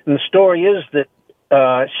 and the story is that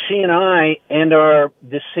she and I and our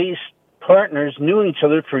deceased partners knew each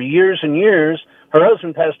other for years and years. Her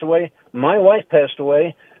husband passed away. My wife passed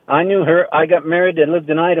away. I knew her. I got married and lived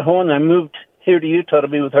in Idaho, and I moved here to Utah to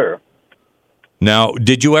be with her. Now,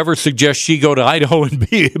 did you ever suggest she go to Idaho and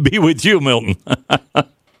be with you, Milton?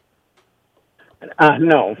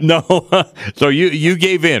 No. No. So you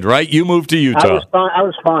gave in, right? You moved to Utah. I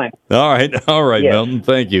was fine. All right, Yes. Milton.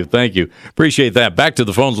 Thank you. Appreciate that. Back to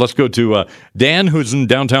the phones. Let's go to Dan, who's in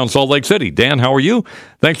downtown Salt Lake City. Dan, how are you?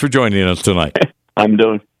 Thanks for joining us tonight. I'm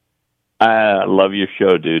doing. I love your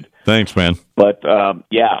show, dude. Thanks, man. But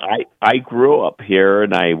I grew up here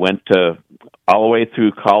and I went to all the way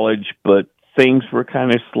through college, but things were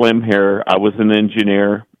kind of slim here. I was an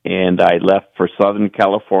engineer and I left for Southern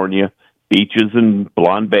California. Beaches and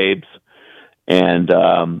blonde babes, and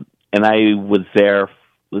I was there.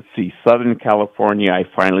 Let's see, Southern California. I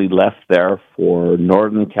finally left there for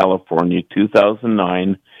Northern California,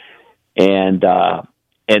 2009, and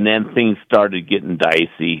then things started getting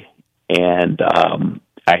dicey, and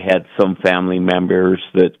I had some family members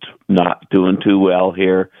that not doing too well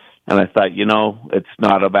here, and I thought, it's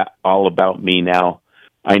not all about me now.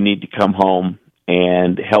 I need to come home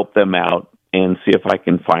and help them out. and see if I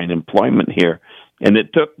can find employment here. And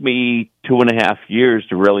it took me 2.5 years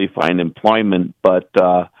to really find employment, but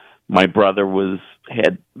my brother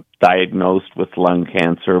had diagnosed with lung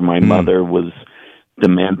cancer. My mother was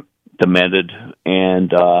demented,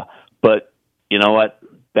 and but you know what?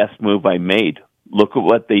 Best move I made. Look at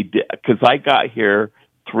what they did, because I got here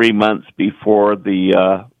 3 months before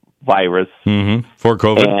the virus, for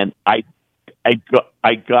COVID, and I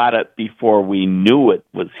got it before we knew it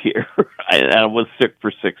was here. I was sick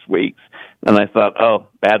for 6 weeks, and I thought, oh,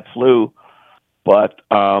 bad flu, but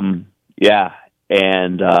yeah.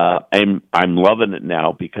 And I'm loving it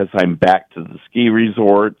now because I'm back to the ski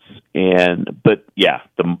resorts, but yeah,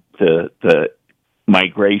 the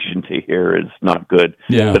migration to here is not good.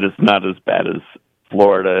 Yeah. But it's not as bad as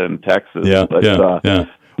Florida and Texas. Yeah, but yeah.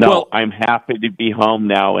 no, Well, I'm happy to be home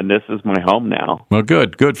now, and this is my home now. Well,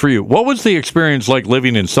 good for you. What was the experience like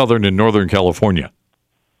living in Southern and Northern California?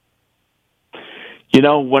 You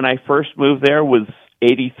know, when I first moved there was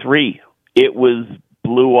 1983. It was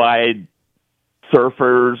blue-eyed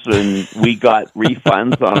surfers, and we got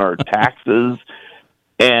refunds on our taxes,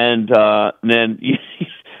 and then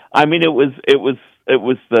I mean, it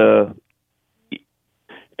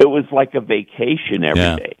was like a vacation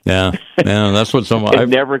every day. Yeah, that's what some. It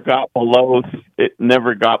never got below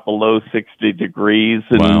 60 degrees,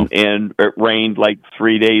 and it rained like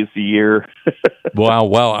 3 days a year.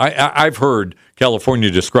 Wow. I've heard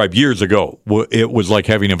California described years ago. It was like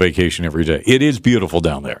having a vacation every day. It is beautiful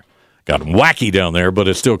down there. Got wacky down there, but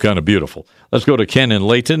it's still kind of beautiful. Let's go to Ken in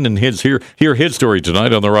Layton and hear his story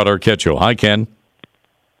tonight on the Rod Arquette Show. Hi, Ken.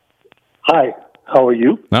 Hi. How are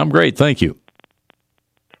you? I'm great, thank you.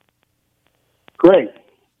 Great.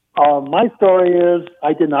 My story is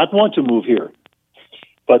I did not want to move here.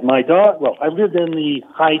 But my daughter, I lived in the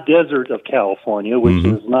high desert of California, which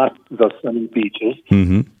is not the sunny beaches.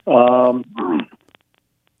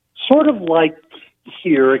 Sort of like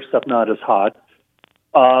here, except not as hot.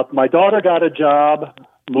 My daughter got a job,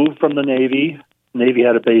 moved from the Navy. Navy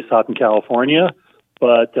had a base out in California,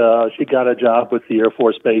 but she got a job with the Air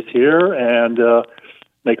Force Base here, and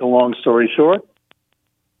make a long story short,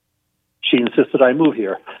 she insisted I move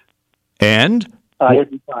here. And? I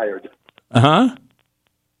had retired. Uh-huh.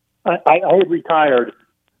 I had retired.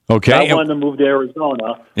 Okay. I wanted to move to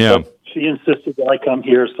Arizona. Yeah. But she insisted that I come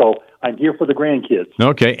here, so I'm here for the grandkids.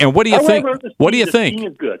 Okay. And what do you think? What do you think? The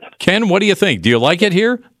scene is good. Ken, what do you think? Do you like it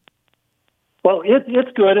here? Well,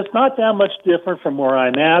 it's good. It's not that much different from where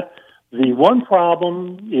I'm at. The one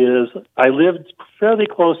problem is I lived fairly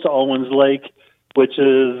close to Owens Lake, which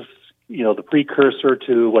is, the precursor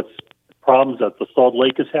to what's problems that the Salt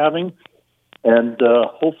Lake is having. And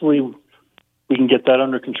hopefully we can get that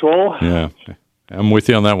under control. Yeah. I'm with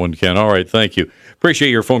you on that one, Ken. All right, thank you. Appreciate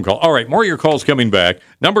your phone call. All right, more of your calls coming back.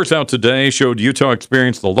 Numbers out today showed Utah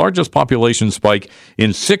experienced the largest population spike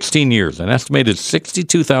in 16 years, an estimated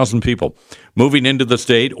 62,000 people moving into the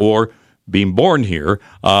state or being born here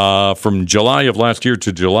from July of last year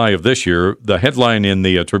to July of this year. The headline in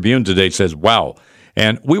the Tribune today says, wow.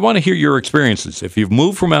 And we want to hear your experiences. If you've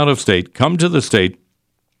moved from out of state, come to the state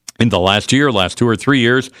in the last year, last 2 or 3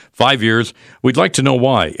 years, 5 years. We'd like to know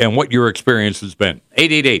why and what your experience has been.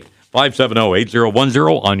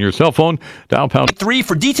 888-570-8010 on your cell phone. Dial pound 3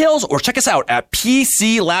 for details, or check us out at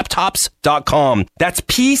PCLaptops.com. That's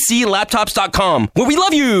PCLaptops.com, where we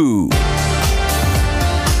love you.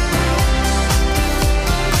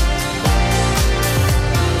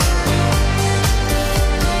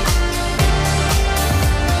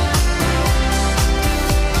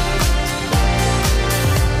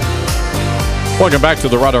 Welcome back to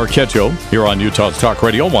the Rod Arquette Show here on Utah's Talk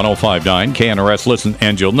Radio 105.9 KNRS. Listen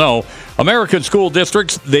and you'll know. American school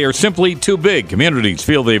districts, they are simply too big. Communities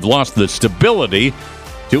feel they've lost the stability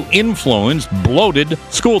to influence bloated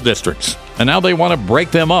school districts. And now they want to break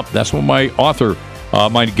them up. That's what my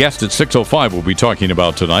guest at 6:05 will be talking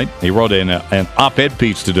about tonight. He wrote an op-ed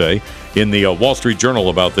piece today in the Wall Street Journal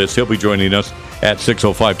about this. He'll be joining us at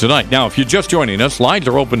 6:05 tonight. Now, if you're just joining us, lines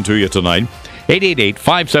are open to you tonight.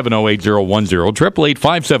 888-570-8010,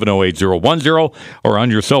 888-570-8010, or on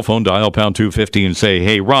your cell phone, dial pound 250 and say,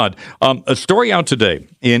 hey, Rod, a story out today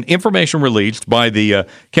in information released by the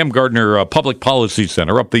Kem Gardner Public Policy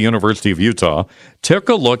Center up the University of Utah, took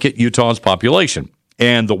a look at Utah's population.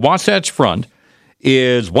 And the Wasatch Front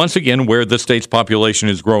is once again where the state's population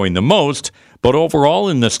is growing the most, but overall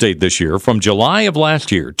in the state this year, from July of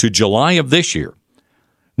last year to July of this year,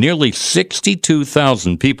 nearly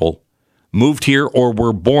 62,000 people moved here or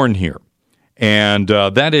were born here. And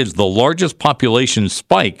that is the largest population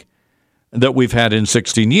spike that we've had in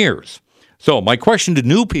 16 years. So my question to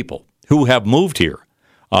new people who have moved here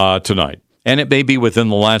tonight and it may be within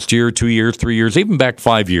the last year, 2 years, 3 years, even back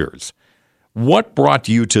 5 years. What brought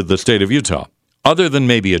you to the state of Utah, other than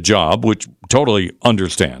maybe a job, which totally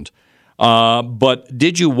understand? But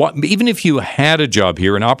did you want, even if you had a job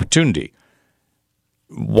here, an opportunity,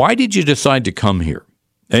 why did you decide to come here?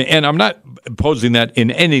 And I'm not posing that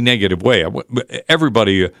in any negative way.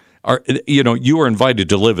 Everybody you are invited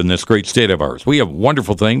to live in this great state of ours. We have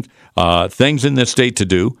wonderful things in this state to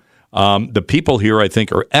do. The people here, I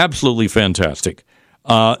think, are absolutely fantastic.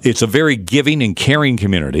 It's a very giving and caring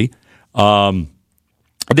community.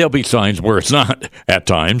 There'll be signs where it's not at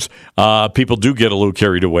times. People do get a little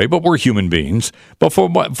carried away, but we're human beings. But for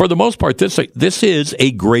the most part, this is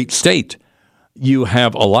a great state. You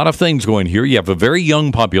have a lot of things going here. You have a very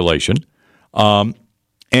young population, and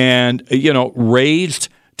raised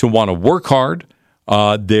to want to work hard.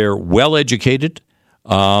 They're well educated,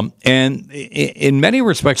 and in many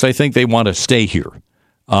respects, I think they want to stay here.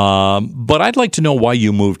 But I'd like to know why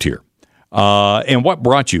you moved here. And what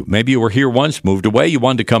brought you? Maybe you were here once, moved away, you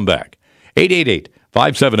wanted to come back. 888-570-8010,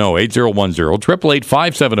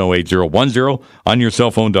 888-570-8010. On your cell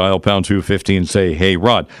phone, dial pound 250 and say, hey,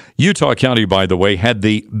 Rod. Utah County, by the way, had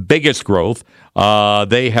the biggest growth.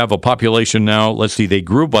 They have a population now, let's see, they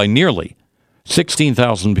grew by nearly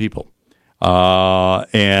 16,000 people.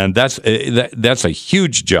 And that's a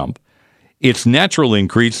huge jump. Its natural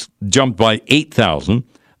increase jumped by 8,000.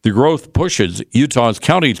 The growth pushes Utah's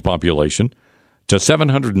county's population to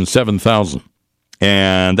 707,000.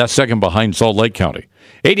 And that's second behind Salt Lake County.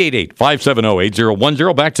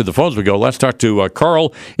 888-570-8010. Back to the phones we go. Let's talk to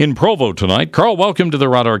Carl in Provo tonight. Carl, welcome to the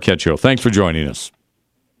Rod Arquette Show. Thanks for joining us.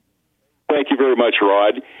 Thank you very much,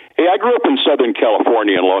 Rod. Hey, I grew up in Southern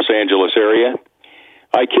California in Los Angeles area.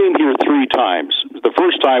 I came here 3 times. The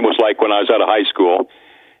first time was like when I was out of high school,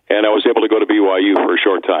 and I was able to go to BYU for a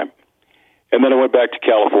short time. And then I went back to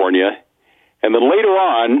California. And then later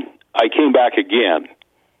on, I came back again.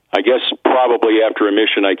 I guess probably after a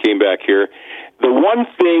mission, I came back here. The one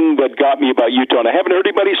thing that got me about Utah, and I haven't heard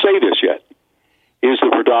anybody say this yet, is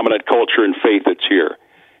the predominant culture and faith that's here.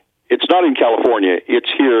 It's not in California.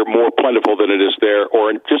 It's here more plentiful than it is there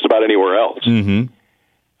or in just about anywhere else. Mm-hmm.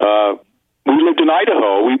 We lived in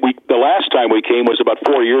Idaho. The last time we came was about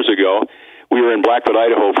 4 years ago. We were in Blackfoot,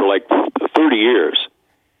 Idaho for like 30 years.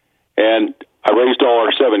 And I raised all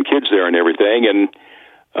our 7 kids there and everything, and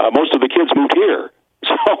most of the kids moved here.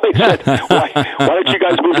 So they said, why don't you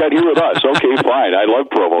guys move out here with us? Okay, fine. I love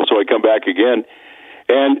Provo, so I come back again.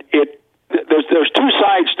 And there's 2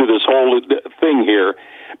 sides to this whole thing here,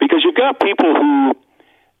 because you've got people who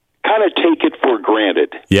kind of take it for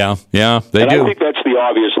granted. Yeah, they do. I think that's the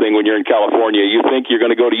obvious thing when you're in California. You think you're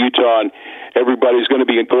going to go to Utah and everybody's going to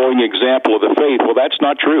be a glowing example of the faith. Well, that's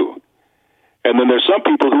not true. And then there's some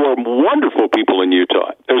people who are wonderful people in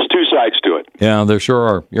Utah. There's 2 sides to it. Yeah, there sure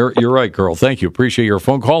are. You're right, Carl. Thank you. Appreciate your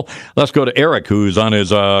phone call. Let's go to Eric, who's on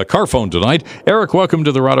his car phone tonight. Eric, welcome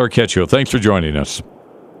to the Rod Arquette Show. Thanks for joining us.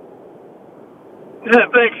 Yeah,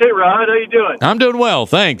 thanks. Hey, Rod. How you doing? I'm doing well.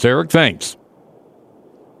 Thanks, Eric. Thanks.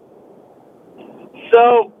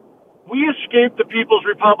 So, we escaped the People's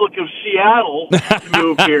Republic of Seattle to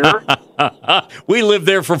move here. We lived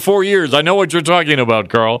there for 4 years. I know what you're talking about,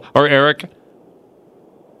 Carl, or Eric.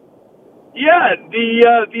 Yeah,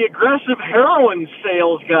 the aggressive heroin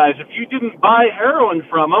sales guys, if you didn't buy heroin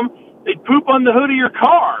from them, they'd poop on the hood of your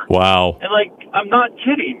car. Wow. And, I'm not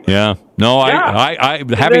kidding. Yeah. No, yeah. I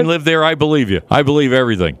having lived there, I believe you. I believe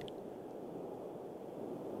everything.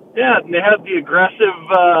 Yeah, and they have the aggressive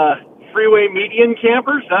freeway median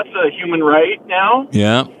campers. That's a human right now.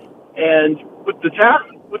 Yeah. And with the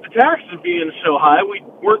taxes being so high, we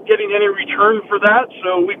weren't getting any return for that,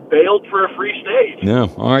 so we bailed for a free state. Yeah.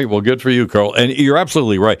 All right. Well, good for you, Carl. And you're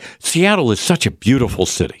absolutely right. Seattle is such a beautiful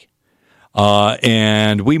city.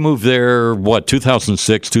 And we moved there,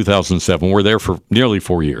 2006, 2007. We're there for nearly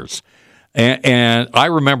 4 years. And I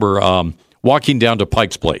remember walking down to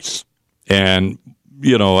Pike's Place. And,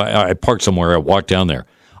 I parked somewhere. I walked down there.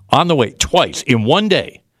 On the way, twice in one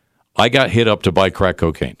day, I got hit up to buy crack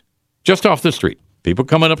cocaine. Just off the street. People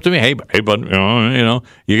coming up to me, hey, bud,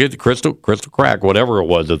 you get the crystal crack, whatever it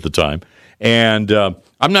was at the time. And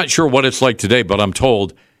I'm not sure what it's like today, but I'm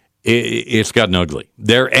told it's gotten ugly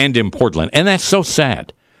there and in Portland. And that's so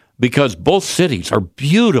sad because both cities are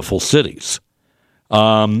beautiful cities.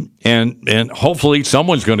 And hopefully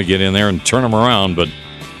someone's going to get in there and turn them around, but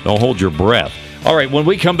don't hold your breath. All right, when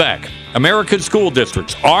we come back, American school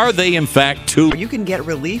districts, are they in fact too... You can get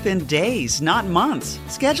relief in days, not months.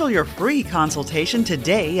 Schedule your free consultation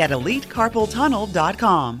today at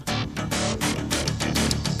EliteCarpalTunnel.com.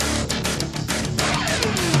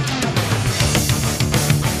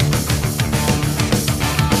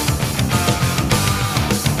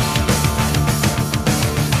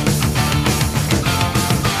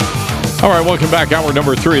 All right, welcome back. Hour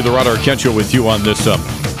number 3 of the Rod Arquette Show with you on this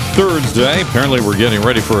Thursday. Apparently, we're getting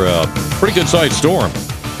ready for a pretty good-sized storm.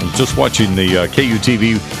 I was just watching the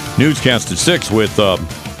KUTV newscast at 6 with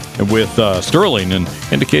Sterling and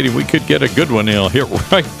indicating we could get a good one. It'll hit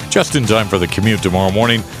right just in time for the commute tomorrow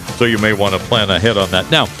morning, so you may want to plan ahead on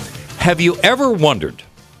that. Now, have you ever wondered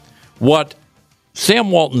what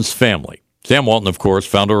Sam Walton's family, Sam Walton, of course,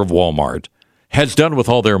 founder of Walmart, has done with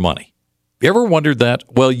all their money? You ever wondered that?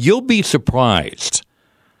 Well, you'll be surprised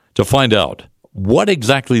to find out what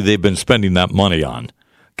exactly they've been spending that money on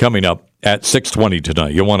coming up at 6:20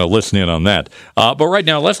 tonight. You'll want to listen in on that. But right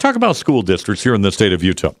now, let's talk about school districts here in the state of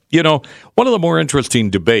Utah. You know, one of the more interesting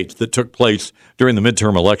debates that took place during the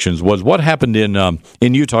midterm elections was what happened in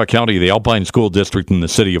Utah County, the Alpine School District in the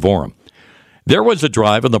city of Orem. There was a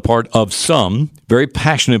drive on the part of some very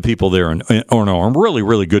passionate people there in Orem, really,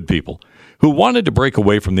 really good people, who wanted to break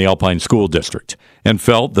away from the Alpine School District and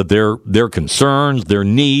felt that their concerns, their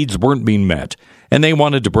needs weren't being met, and they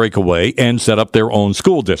wanted to break away and set up their own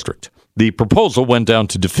school district. The proposal went down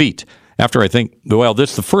to defeat after, I think, well, this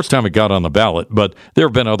is the first time it got on the ballot, but there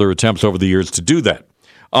have been other attempts over the years to do that.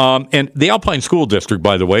 And the Alpine School District,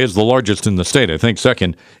 by the way, is the largest in the state. I think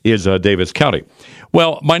second is Davis County.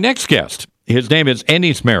 Well, my next guest, his name is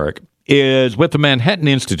Andy Smerek, is with the Manhattan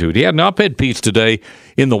Institute. He had an op-ed piece today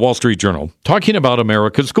in the Wall Street Journal talking about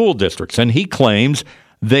America's school districts, and he claims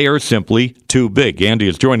they are simply too big. Andy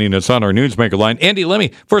is joining us on our Newsmaker line. Andy,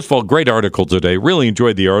 first of all, great article today. Really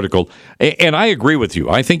enjoyed the article, and I agree with you.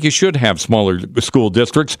 I think you should have smaller school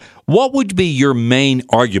districts. What would be your main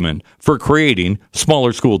argument for creating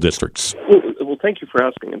smaller school districts? Well, thank you for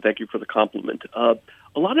asking, and thank you for the compliment.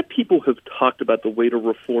 A lot of people have talked about the way to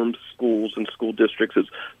reform schools and school districts is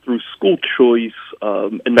through school choice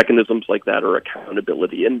and mechanisms like that, or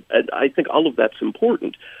accountability. And I think all of that's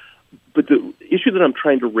important. But the issue that I'm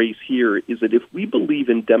trying to raise here is that if we believe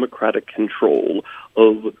in democratic control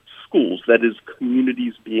of schools, that is,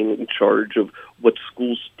 communities being in charge of what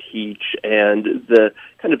schools teach and the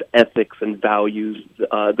kind of ethics and values,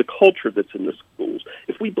 the culture that's in the schools,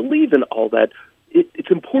 if we believe in all that,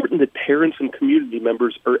 it's important that parents and community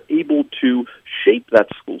members are able to shape that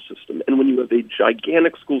school system. And when you have a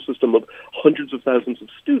gigantic school system of hundreds of thousands of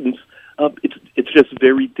students, it's just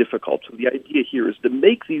very difficult. So the idea here is to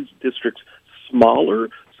make these districts smaller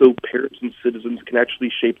so parents and citizens can actually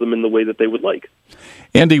shape them in the way that they would like.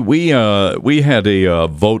 Andy, we had a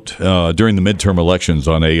vote during the midterm elections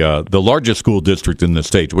on the largest school district in the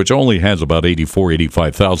state, which only has about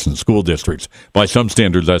 85,000 school districts. By some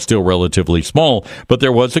standards, that's still relatively small, but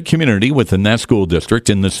there was a community within that school district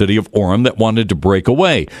in the city of Orem that wanted to break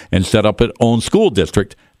away and set up its own school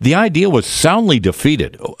district. The idea was soundly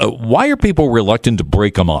defeated. Why are people reluctant to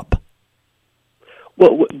break them up?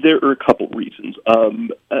 Well, there are a couple reasons,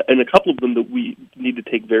 and a couple of them that we need to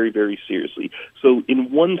take very, very seriously. So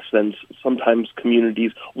in one sense, sometimes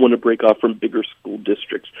communities want to break off from bigger school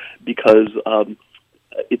districts because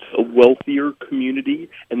it's a wealthier community,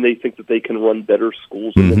 and they think that they can run better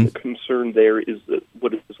schools. And then the concern there is that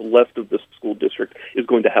what is left of the school district is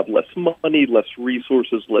going to have less money, less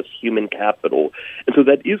resources, less human capital. And so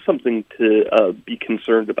that is something to be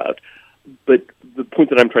concerned about. But the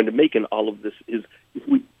point that I'm trying to make in all of this is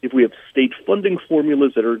if we have state funding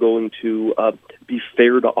formulas that are going to be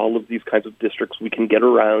fair to all of these kinds of districts, we can get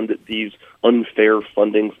around these unfair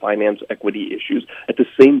funding, finance, equity issues. At the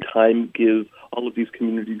same time, give all of these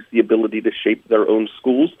communities the ability to shape their own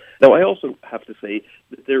schools. Now, I also have to say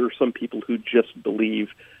that there are some people who just believe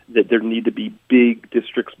that there need to be big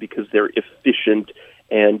districts because they're efficient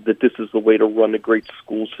and that this is the way to run a great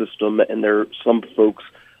school system. And there are some folks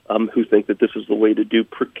who think that this is the way to do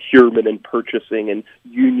procurement and purchasing, and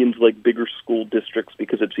unions like bigger school districts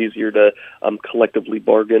because it's easier to collectively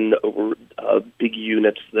bargain over big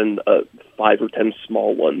units than 5 or 10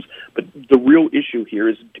 small ones. But the real issue here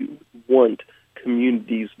is, do we want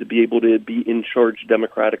communities to be able to be in charge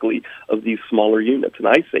democratically of these smaller units? And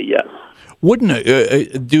I say yes.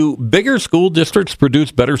 Wouldn't do bigger school districts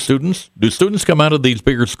produce better students? Do students come out of these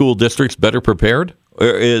bigger school districts better prepared?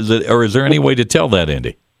 Or is there any way to tell that,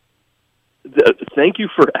 Andy? Thank you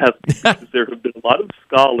for asking. There have been a lot of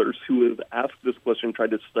scholars who have asked this question,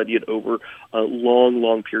 tried to study it over a long,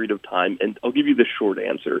 long period of time, and I'll give you the short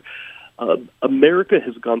answer. America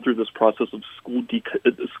has gone through this process of school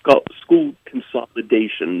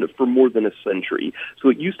consolidation for more than a century. So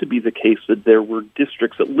it used to be the case that there were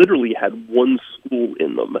districts that literally had one school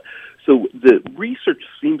in them. So the research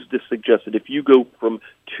seems to suggest that if you go from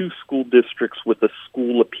 2 school districts with a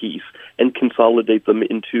school apiece and consolidate them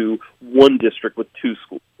into one district with 2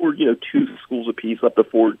 schools, or 2 schools apiece up to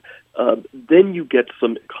 4 then you get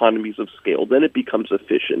some economies of scale. Then it becomes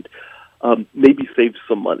efficient, maybe saves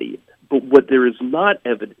some money. But what there is not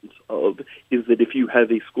evidence of is that if you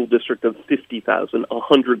have a school district of 50,000,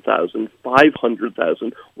 100,000,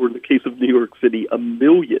 500,000, or in the case of New York City, 1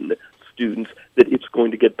 million students, that it's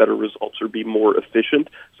going to get better results or be more efficient.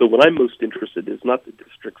 So what I'm most interested in is not the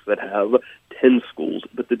districts that have 10 schools,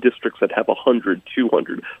 but the districts that have 100,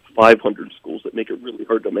 200, 500 schools that make it really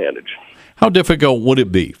hard to manage. How difficult would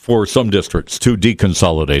it be for some districts to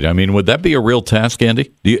deconsolidate? I mean, would that be a real task,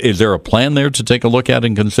 Andy? Is there a plan there to take a look at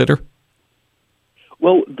and consider?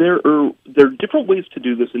 Well, there are different ways to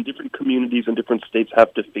do this, and different communities and different states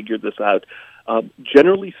have to figure this out.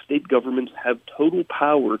 Generally, state governments have total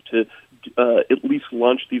power to at least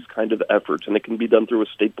launch these kind of efforts, and it can be done through a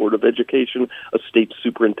state board of education, a state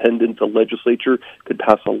superintendent, the legislature could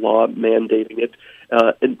pass a law mandating it.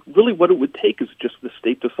 And really what it would take is just the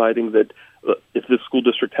state deciding that if the school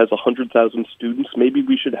district has 100,000 students, maybe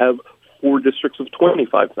we should have 4 districts of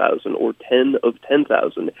 25,000 or 10 of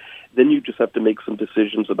 10,000. Then you just have to make some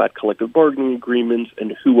decisions about collective bargaining agreements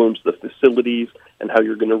and who owns the facilities and how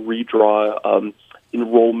you're going to redraw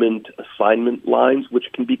enrollment assignment lines, which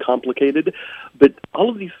can be complicated. But all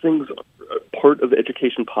of these things are part of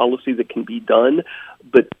education policy that can be done,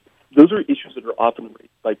 but those are issues that are often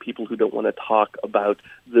raised by people who don't want to talk about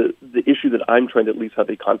the issue that I'm trying to at least have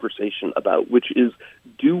a conversation about, which is,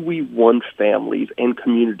 do we want families and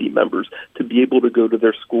community members to be able to go to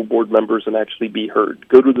their school board members and actually be heard,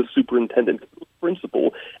 go to the superintendent,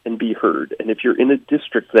 principal, and be heard? And if you're in a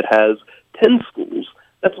district that has 10 schools,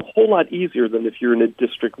 that's a whole lot easier than if you're in a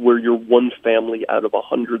district where you're one family out of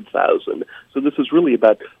 100,000. So this is really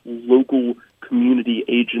about local community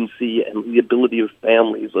agency and the ability of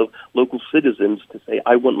families, of local citizens to say,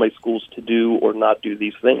 I want my schools to do or not do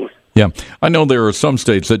these things. Yeah, I know there are some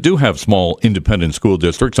states that do have small independent school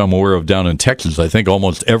districts. I'm aware of down in Texas, I think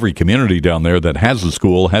almost every community down there that has a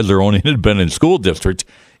school has their own independent school district.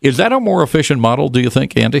 Is that a more efficient model, do you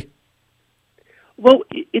think, Andy? Well,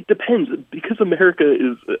 it depends. Because America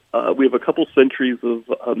is, we have a couple centuries of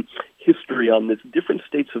history on this. Different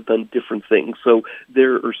states have done different things. So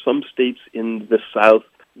there are some states in the South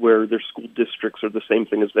where their school districts are the same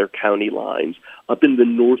thing as their county lines. Up in the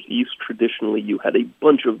Northeast, traditionally, you had a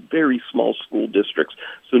bunch of very small school districts.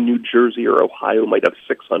 So New Jersey or Ohio might have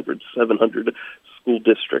 600, 700 school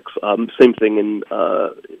districts. Same thing in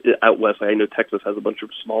out west. I know Texas has a bunch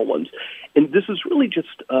of small ones. And this is really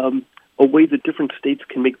just a way that different states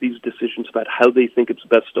can make these decisions about how they think it's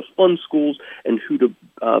best to fund schools and who to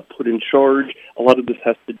put in charge. A lot of this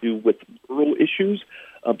has to do with rural issues.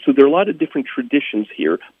 So there are a lot of different traditions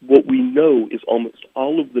here. What we know is almost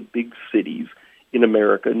all of the big cities in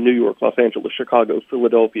America, New York, Los Angeles, Chicago,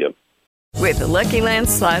 Philadelphia. With the Lucky Land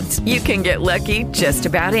Slots, you can get lucky just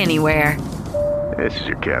about anywhere. This is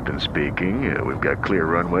your captain speaking. We've got clear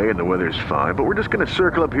runway and the weather's fine, but we're just going to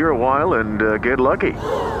circle up here a while and get lucky.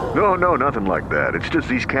 No, nothing like that. It's just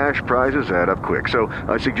these cash prizes add up quick. So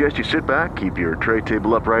I suggest you sit back, keep your tray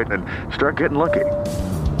table upright, and start getting lucky.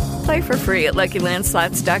 Play for free at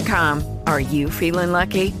LuckyLandSlots.com. Are you feeling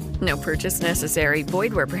lucky? No purchase necessary.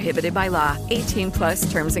 Void where prohibited by law. 18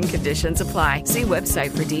 plus terms and conditions apply. See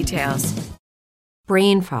website for details.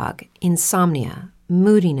 Brain fog, insomnia,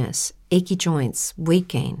 moodiness, achy joints, weight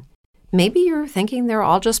gain. Maybe you're thinking they're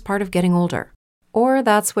all just part of getting older. Or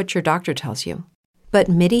that's what your doctor tells you. But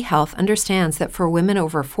MIDI Health understands that for women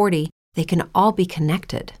over 40, they can all be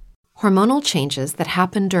connected. Hormonal changes that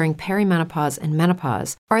happen during perimenopause and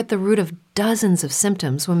menopause are at the root of dozens of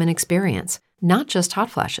symptoms women experience, not just hot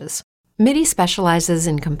flashes. MIDI specializes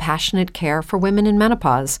in compassionate care for women in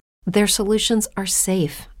menopause. Their solutions are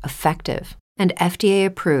safe, effective, and FDA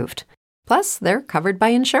approved. Plus, they're covered by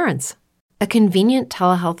insurance. A convenient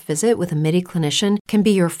telehealth visit with a MIDI clinician can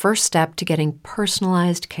be your first step to getting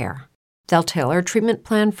personalized care. They'll tailor a treatment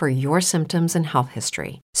plan for your symptoms and health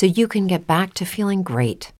history, so you can get back to feeling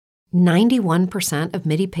great. 91% of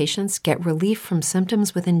MIDI patients get relief from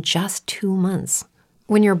symptoms within just 2 months.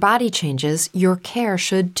 When your body changes, your care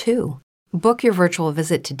should too. Book your virtual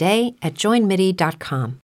visit today at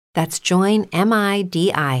joinmidi.com. That's joinmidi.com.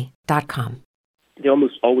 They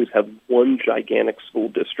almost always have one gigantic school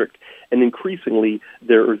district, and increasingly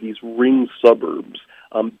there are these ring suburbs,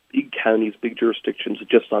 big counties, big jurisdictions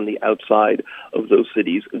just on the outside of those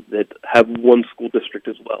cities that have one school district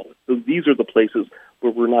as well. So these are the places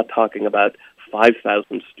where we're not talking about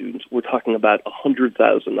 5,000 students. We're talking about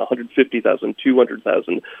 100,000, 150,000,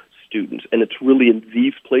 200,000 students. And it's really in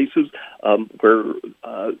these places where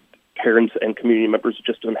parents and community members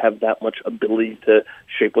just don't have that much ability to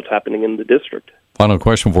shape what's happening in the district. Final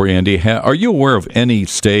question for you, Andy. Are you aware of any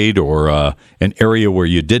state or an area where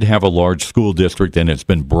you did have a large school district and it's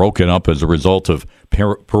been broken up as a result of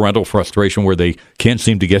parental frustration where they can't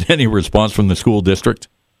seem to get any response from the school district?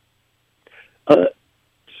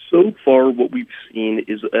 So far, what we've seen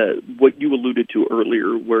is what you alluded to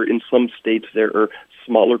earlier, where in some states there are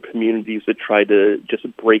smaller communities that try to just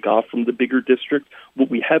break off from the bigger district. What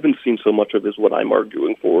we haven't seen so much of is what I'm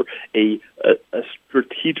arguing for, a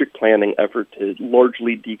strategic planning effort to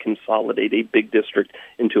largely deconsolidate a big district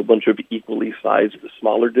into a bunch of equally sized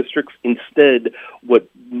smaller districts. Instead, what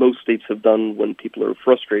most states have done when people are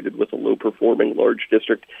frustrated with a low-performing large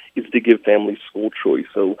district is to give families school choice.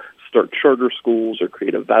 So start charter schools or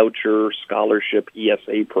create a voucher, scholarship,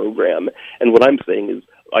 ESA program. And what I'm saying is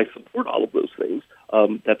I support all of those things.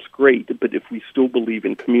 That's great, but if we still believe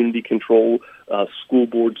in community control, school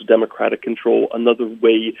boards, democratic control, another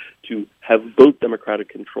way to have both democratic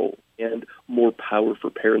control and more power for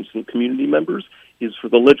parents and community members is for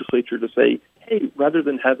the legislature to say, hey, rather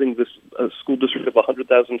than having this school district of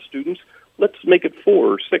 100,000 students, let's make it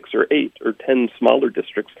 4 or 6 or 8 or 10 smaller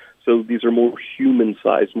districts. So these are more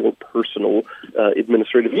human-sized, more personal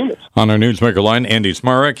administrative units. On our Newsmaker line, Andy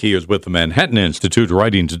Smarek. He is with the Manhattan Institute,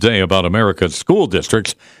 writing today about America's school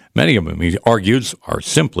districts. Many of them, he argues, are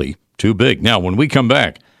simply too big. Now, when we come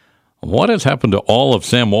back, what has happened to all of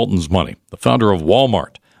Sam Walton's money, the founder of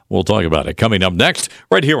Walmart? We'll talk about it coming up next,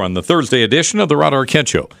 right here on the Thursday edition of the Rod Arquette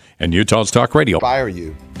Show and Utah's Talk Radio. Inspire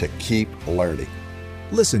you to keep learning.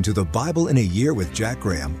 Listen to the Bible in a Year with Jack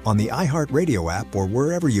Graham on the iHeartRadio app or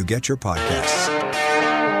wherever you get your podcasts.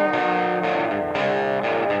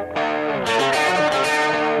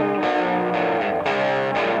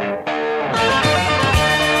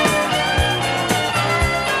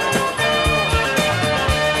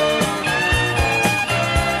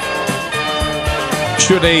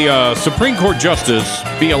 Should a Supreme Court justice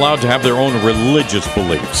be allowed to have their own religious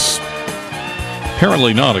beliefs?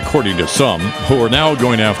 Apparently not, according to some, who are now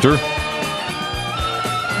going after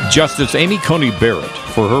Justice Amy Coney Barrett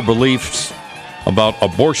for her beliefs about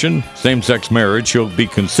abortion, same-sex marriage. She'll be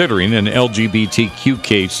considering an LGBTQ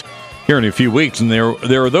case here in a few weeks, and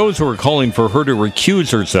there are those who are calling for her to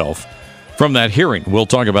recuse herself from that hearing. We'll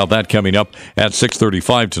talk about that coming up at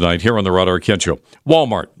 6:35 tonight here on the Rod Arquette Show.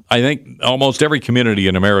 Walmart. I think almost every community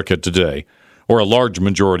in America today, or a large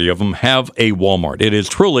majority of them, have a Walmart. It is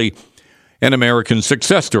truly an American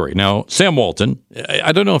success story. Now, Sam Walton,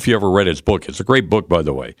 I don't know if you ever read his book. It's a great book, by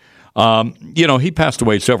the way. He passed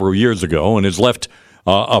away several years ago and has left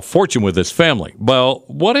a fortune with his family. Well,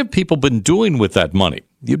 what have people been doing with that money?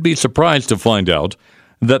 You'd be surprised to find out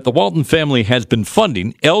that the Walton family has been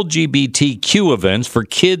funding LGBTQ events for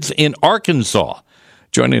kids in Arkansas.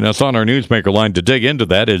 Joining us on our Newsmaker line to dig into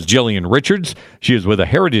that is Jillian Richards. She is with the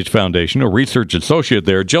Heritage Foundation, a research associate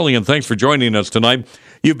there. Jillian, thanks for joining us tonight.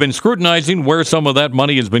 You've been scrutinizing where some of that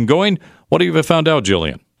money has been going. What have you found out,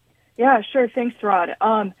 Jillian? Yeah, sure. Thanks, Rod.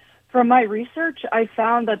 From my research, I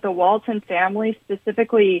found that the Walton family,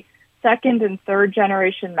 specifically second and third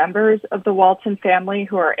generation members of the Walton family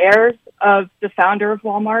who are heirs of the founder of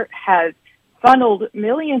Walmart, has funneled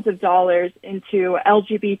millions of dollars into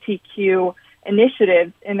LGBTQ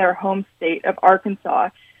initiatives in their home state of Arkansas.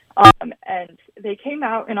 And they came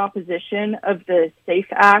out in opposition of the SAFE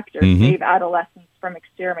Act, or Save Adolescents from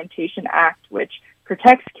Experimentation Act, which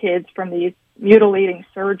protects kids from these mutilating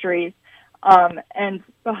surgeries. And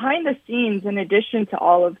behind the scenes, in addition to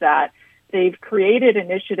all of that, they've created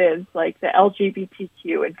initiatives like the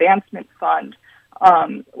LGBTQ Advancement Fund,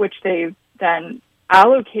 which they've then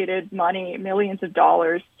allocated money, millions of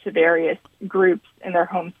dollars, to various groups in their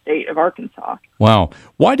home state of Arkansas. Wow.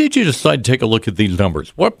 Why did you decide to take a look at these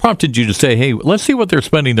numbers? What prompted you to say, hey, let's see what they're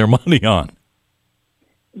spending their money on?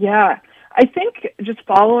 Yeah, I think just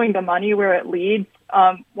following the money where it leads,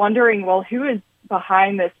 wondering, well, who is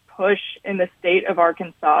behind this push in the state of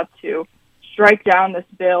Arkansas to strike down this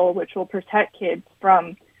bill, which will protect kids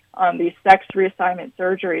from these sex reassignment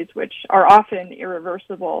surgeries, which are often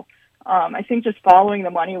irreversible. I think just following the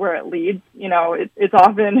money where it leads, it's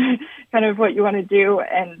often kind of what you want to do.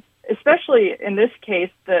 And especially in this case,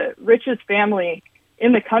 the richest family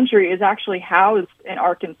in the country is actually housed in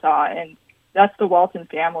Arkansas, and that's the Walton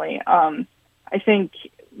family. I think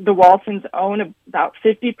the Waltons own about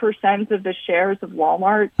 50% of the shares of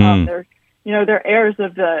Walmart. They're heirs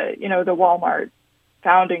of the Walmart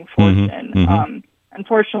founding fortune.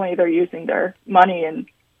 Unfortunately, they're using their money in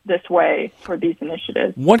this way for these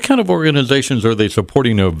initiatives. What kind of organizations are they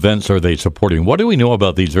supporting, or events are they supporting? What do we know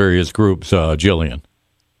about these various groups, Jillian?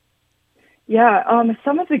 Yeah,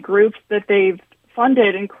 some of the groups that they've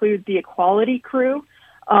funded include the Equality Crew,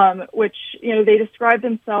 which, they describe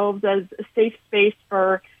themselves as a safe space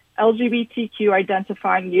for LGBTQ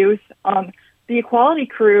identifying youth. The Equality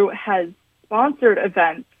Crew has sponsored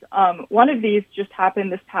events. One of these just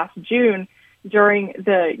happened this past June during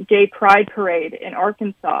the Gay Pride Parade in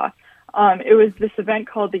Arkansas. It was this event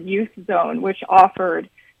called the Youth Zone, which offered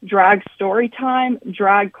drag story time,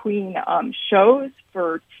 drag queen shows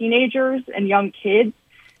for teenagers and young kids.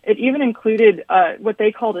 It even included what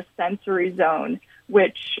they called a sensory zone,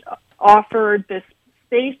 which offered this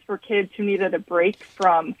space for kids who needed a break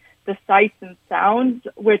from the sights and sounds,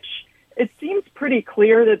 which it seems pretty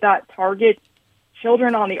clear that targets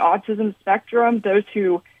children on the autism spectrum, those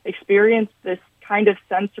who experience this kind of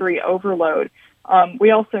sensory overload.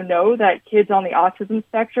 We also know that kids on the autism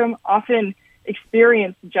spectrum often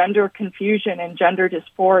experience gender confusion and gender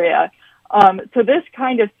dysphoria. So this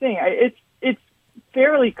kind of thing, it's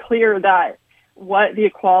fairly clear that what the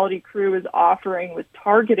Equality Crew is offering was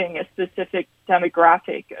targeting a specific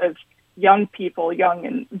demographic of young people, young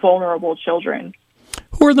and vulnerable children.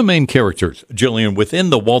 Who are the main characters, Jillian, within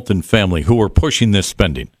the Walton family who are pushing this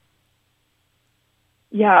spending?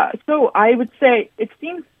 Yeah, so I would say it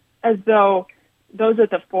seems as though those at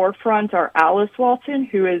the forefront are Alice Walton,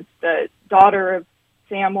 who is the daughter of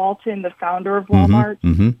Sam Walton, the founder of Walmart.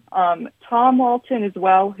 Tom Walton as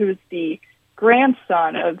well, who is the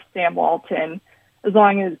grandson of Sam Walton, as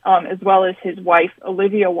well as his wife,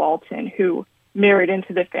 Olivia Walton, who married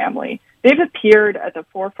into the family. They've appeared at the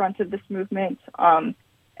forefront of this movement, and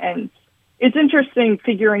it's interesting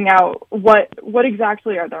figuring out what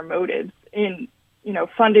exactly are their motives in,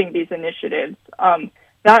 funding these initiatives.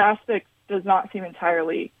 That aspect does not seem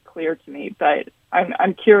entirely clear to me, but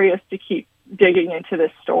I'm curious to keep digging into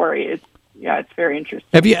this story. It's very interesting.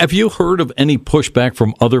 Have you heard of any pushback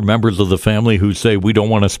from other members of the family who say we don't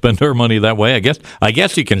want to spend our money that way? I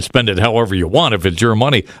guess you can spend it however you want if it's your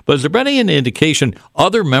money. But has there been any indication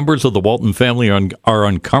other members of the Walton family are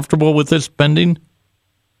uncomfortable with this spending?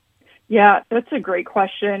 Yeah, that's a great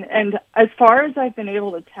question. And as far as I've been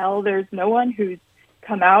able to tell, there's no one who's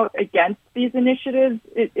come out against these initiatives.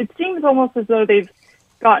 It seems almost as though they've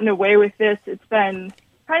gotten away with this. It's been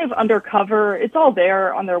kind of undercover. It's all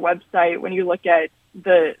there on their website when you look at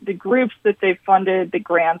the groups that they've funded, the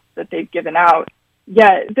grants that they've given out.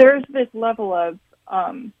 Yet there's this level of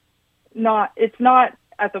it's not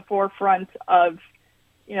at the forefront of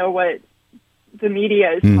what the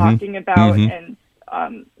media is talking about, and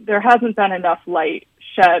there hasn't been enough light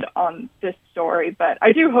shed on this story. But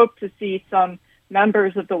I do hope to see some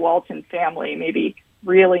members of the Walton family maybe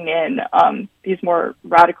reeling in these more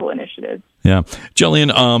radical initiatives. Yeah,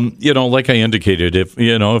 Jillian, like I indicated, if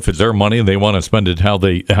it's their money and they want to spend it how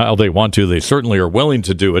they want to, they certainly are willing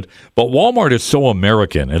to do it. But Walmart is so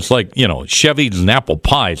American. It's like, Chevys and apple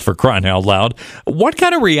pies, for crying out loud. What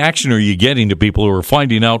kind of reaction are you getting to people who are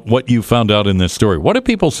finding out what you found out in this story? What are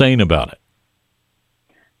people saying about it?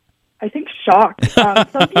 I think shocked.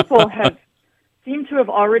 Some people seem to have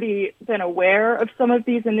already been aware of some of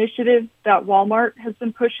these initiatives that Walmart has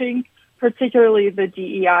been pushing, particularly the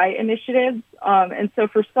DEI initiatives. And so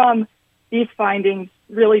for some, these findings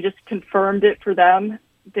really just confirmed it for them.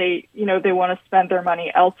 They want to spend their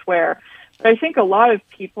money elsewhere. But I think a lot of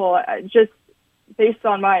people, just based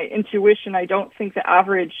on my intuition, I don't think the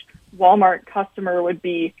average Walmart customer would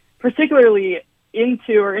be particularly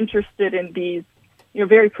into or interested in these,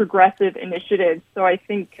 very progressive initiatives. So I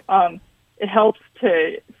think it helps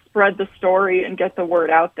to spread the story and get the word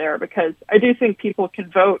out there, because I do think people can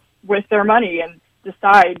vote with their money and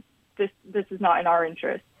decide this is not in our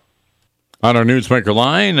interest. On our Newsmaker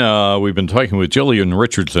line, we've been talking with Jillian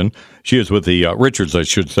Richardson. She is with the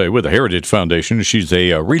with the Heritage Foundation. She's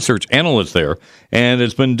a research analyst there and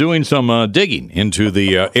has been doing some digging into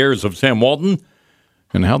the heirs of Sam Walton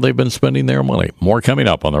and how they've been spending their money. More coming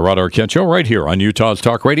up on the Rod Arquette Show right here on Utah's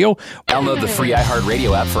Talk Radio. Download the free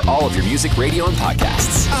iHeartRadio app for all of your music, radio, and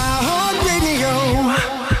podcasts. iHeartRadio.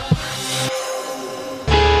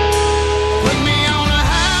 Put me on a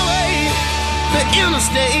highway, the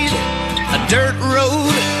interstate, a dirt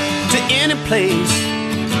road to any place,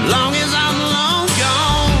 long as I'm long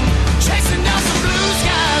gone. Chasing down some blue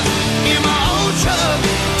skies in my old truck,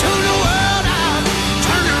 to the world out,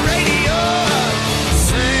 turn the radio up,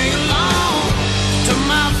 sing along to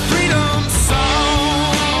my freedom song.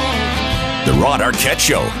 The Rod Arquette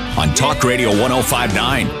Show on Talk Radio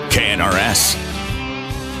 105.9 KNRS.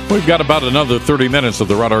 We've got about another 30 minutes of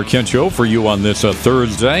the Rod Arquette Show for you on this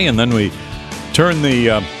Thursday, and then we turn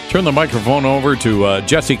the microphone over to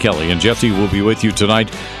Jesse Kelly, and Jesse will be with you tonight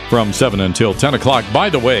from 7 until 10 o'clock. By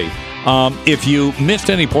the way, if you missed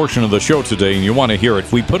any portion of the show today and you want to hear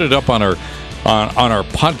it, we put it up on our on our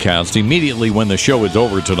podcast immediately when the show is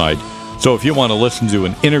over tonight. So if you want to listen to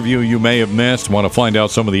an interview you may have missed, want to find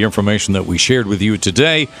out some of the information that we shared with you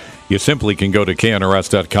today, you simply can go to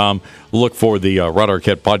knrs.com, look for the Rod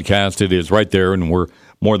Arquette podcast. It is right there, and we're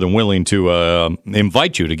more than willing to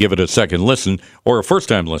invite you to give it a second listen or a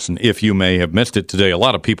first-time listen if you may have missed it today. A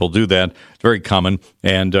lot of people do that. It's very common,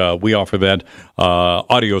 and we offer that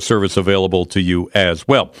audio service available to you as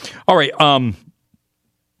well. All right,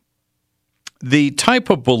 the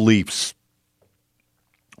type of beliefs,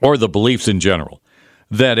 or the beliefs in general,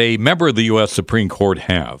 that a member of the U.S. Supreme Court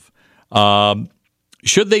have,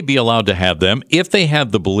 should they be allowed to have them if they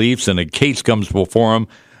have the beliefs and a case comes before them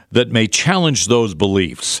that may challenge those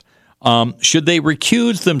beliefs? Should they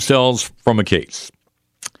recuse themselves from a case?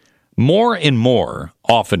 More and more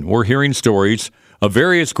often, we're hearing stories of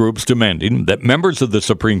various groups demanding that members of the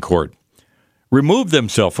Supreme Court remove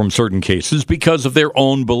themselves from certain cases because of their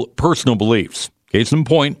own personal beliefs. Case in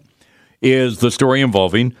point is the story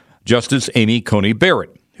involving Justice Amy Coney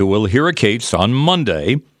Barrett, who will hear a case on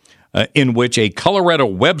Monday in which a Colorado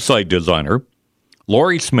website designer,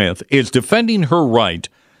 Lori Smith, is defending her right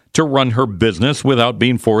to run her business without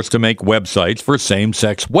being forced to make websites for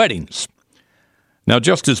same-sex weddings. Now,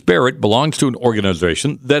 Justice Barrett belongs to an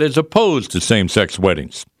organization that is opposed to same-sex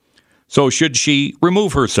weddings. So should she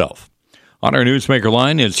remove herself? On our Newsmaker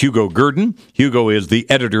line is Hugo Gurdon. Hugo is the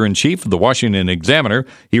editor-in-chief of the Washington Examiner.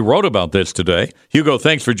 He wrote about this today. Hugo,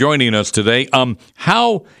 thanks for joining us today.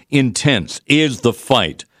 How intense is the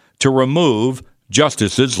fight to remove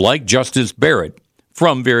justices like Justice Barrett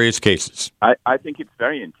from various cases? I think it's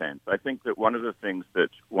very intense. I think that one of the things that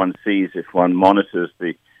one sees if one monitors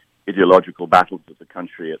the ideological battles of the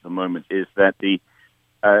country at the moment is that the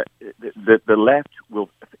left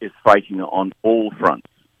is fighting on all fronts.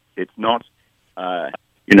 It's not,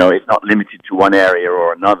 it's not limited to one area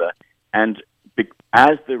or another. And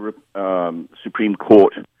as the Supreme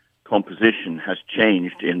Court composition has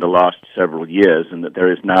changed in the last several years, and that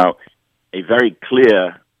there is now a very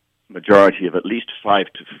clear majority of at least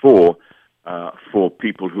 5-4 for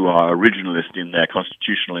people who are originalist in their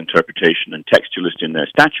constitutional interpretation and textualist in their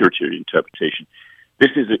statutory interpretation,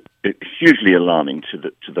 this is hugely alarming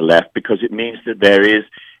to the left, because it means that there is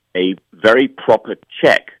a very proper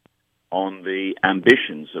check on the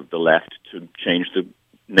ambitions of the left to change the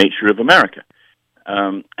nature of America.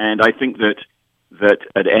 And I think that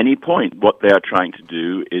at any point what they are trying to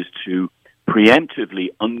do is to preemptively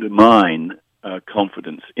undermine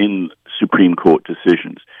confidence in Supreme Court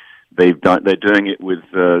decisions. They're doing it with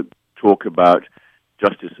talk about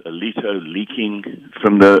Justice Alito leaking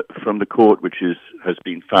from the court, which has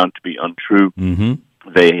been found to be untrue. Mm-hmm.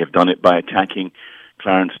 They have done it by attacking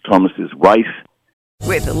Clarence Thomas's wife.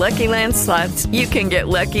 With the Lucky Land Slots, you can get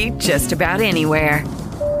lucky just about anywhere.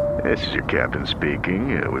 This is your captain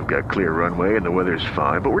speaking. We've got clear runway and the weather's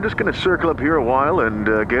fine, but we're just going to circle up here a while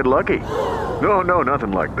and get lucky. No,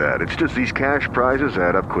 nothing like that. It's just these cash prizes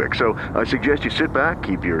add up quick. So I suggest you sit back,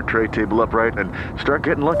 keep your tray table upright, and start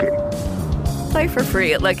getting lucky. Play for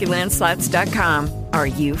free at LuckyLandSlots.com. Are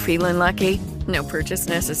you feeling lucky? No purchase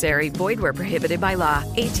necessary. Void where prohibited by law.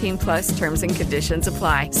 18+ terms and conditions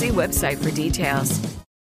apply. See website for details.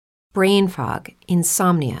 Brain fog,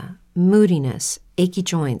 insomnia, moodiness, achy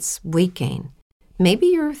joints, weight gain. Maybe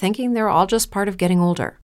you're thinking they're all just part of getting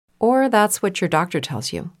older. Or that's what your doctor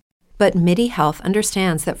tells you. But MIDI Health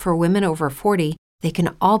understands that for women over 40, they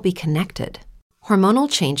can all be connected. Hormonal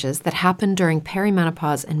changes that happen during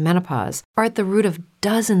perimenopause and menopause are at the root of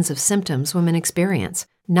dozens of symptoms women experience,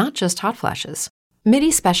 not just hot flashes. MIDI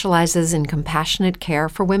specializes in compassionate care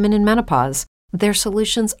for women in menopause. Their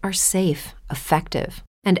solutions are safe, effective,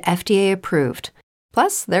 and FDA approved.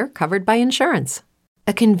 Plus, they're covered by insurance.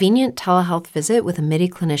 A convenient telehealth visit with a MIDI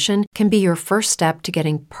clinician can be your first step to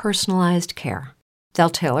getting personalized care. They'll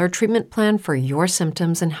tailor a treatment plan for your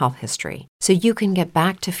symptoms and health history, so you can get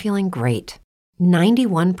back to feeling great.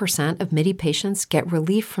 91% of MIDI patients get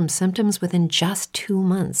relief from symptoms within just 2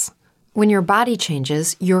 months. When your body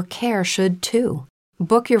changes, your care should too.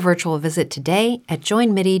 Book your virtual visit today at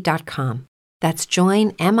joinmidi.com. That's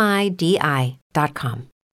joinmidi.com.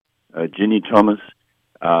 Ginny Thomas,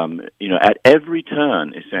 at every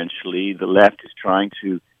turn, essentially, the left is trying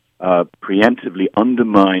to preemptively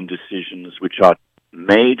undermine decisions which are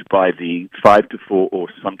made by the 5-4 or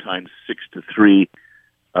sometimes 6-3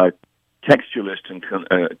 textualist and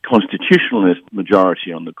constitutionalist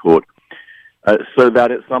majority on the court, so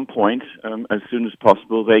that at some point, as soon as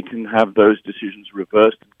possible, they can have those decisions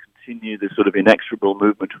reversed and continue this sort of inexorable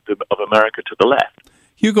movement of America to the left.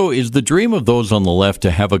 Hugo, is the dream of those on the left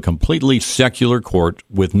to have a completely secular court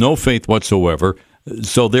with no faith whatsoever,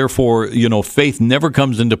 So therefore, faith never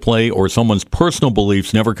comes into play, or someone's personal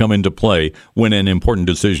beliefs never come into play when an important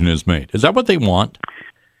decision is made. Is that what they want?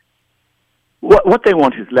 What they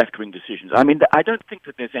want is left-wing decisions. I mean, I don't think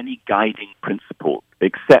that there's any guiding principle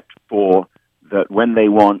except for that when they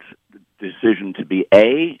want the decision to be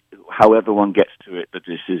A, however one gets to it, the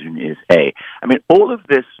decision is A. I mean, all of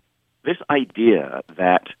this idea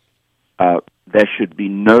that there should be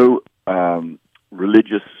no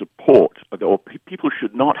religious support, or people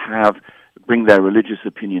should not bring their religious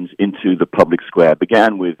opinions into the public square,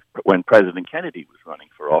 began with when President Kennedy was running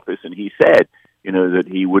for office, and he said, that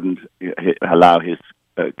he wouldn't allow his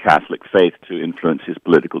Catholic faith to influence his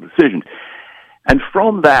political decisions. And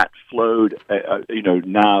from that flowed,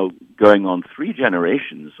 now going on 3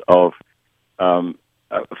 generations of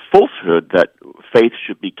falsehood that faith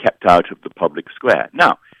should be kept out of the public square.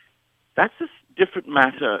 Now, that's a different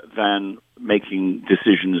matter than making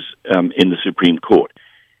decisions in the Supreme Court.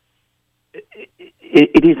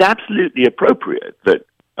 It is absolutely appropriate that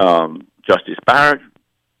Justice Barrett,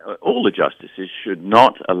 all the justices, should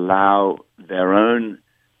not allow their own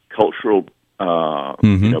cultural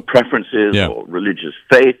preferences or religious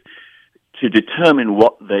faith to determine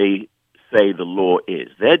what they say the law is.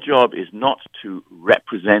 Their job is not to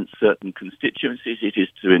represent certain constituencies; it is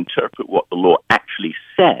to interpret what the law actually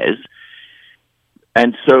says.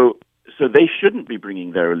 And so they shouldn't be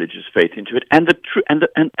bringing their religious faith into it. And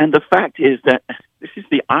the fact is that this is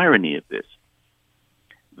the irony of this.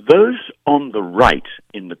 Those on the right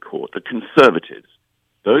in the court, the conservatives,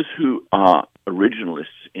 those who are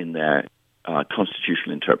originalists in their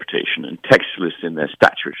constitutional interpretation and textualists in their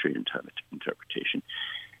statutory interpretation,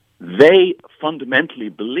 they fundamentally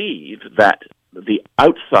believe that the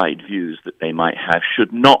outside views that they might have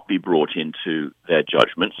should not be brought into their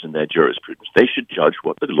judgments and their jurisprudence. They should judge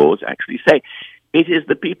what the laws actually say. It is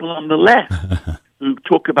the people on the left who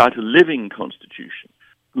talk about a living constitution,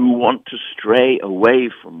 who want to stray away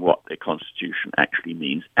from what the Constitution actually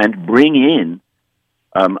means and bring in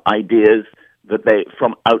ideas that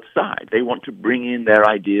from outside. They want to bring in their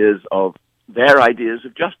ideas of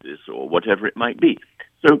justice or whatever it might be.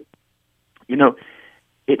 So,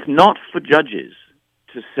 it's not for judges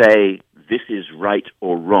to say this is right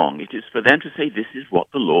or wrong. It is for them to say this is what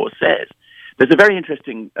the law says. There's a very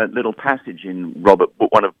interesting little passage in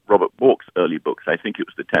one of Robert Bork's early books, I think it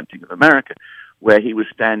was The Tempting of America, where he was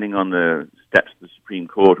standing on the steps of the Supreme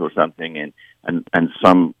Court or something, and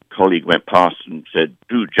some colleague went past and said,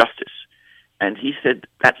 "Do justice." And he said,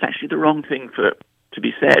 that's actually the wrong thing to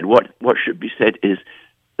be said. What should be said is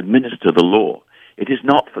administer the law. It is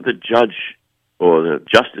not for the judge or the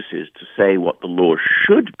justices to say what the law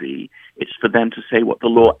should be. It's for them to say what the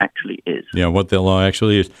law actually is. Yeah, what the law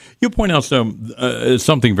actually is. You point out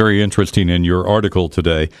something very interesting in your article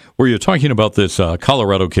today, where you're talking about this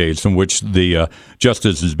Colorado case in which the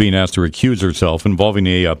justice is being asked to recuse herself, involving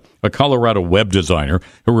a Colorado web designer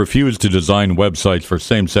who refused to design websites for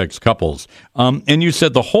same-sex couples. And you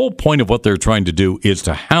said the whole point of what they're trying to do is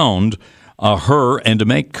to hound her and to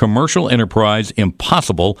make commercial enterprise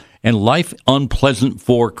impossible and life unpleasant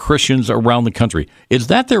for Christians around the country. Is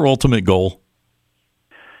that their ultimate goal?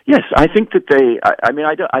 Yes, I think that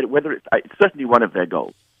it's certainly one of their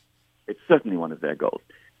goals. It's certainly one of their goals.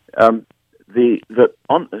 One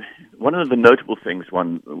of the notable things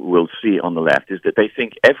one will see on the left is that they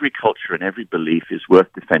think every culture and every belief is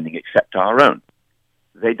worth defending except our own.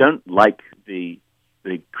 They don't like the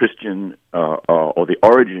Christian or the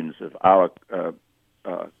origins of our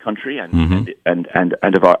country and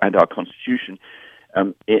our Constitution.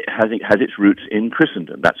 It has its roots in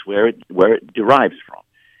Christendom. That's where it derives from.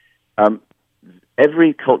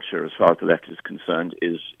 Every culture, as far as the left is concerned,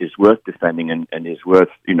 is worth defending and is worth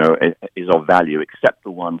is of value, except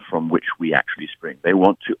the one from which we actually spring. They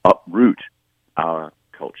want to uproot our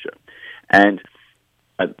culture, and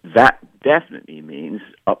that definitely means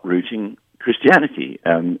uprooting Christianity.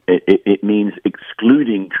 It means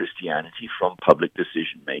excluding Christianity from public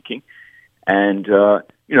decision making, and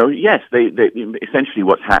yes, they essentially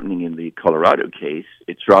what's happening in the Colorado case.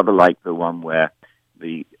 It's rather like the one where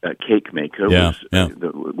the cake maker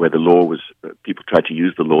where the law was people tried to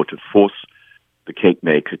use the law to force the cake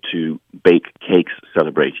maker to bake cakes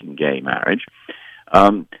celebrating gay marriage.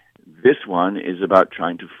 This one is about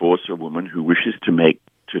trying to force a woman who wishes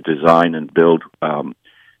to design and build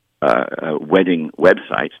wedding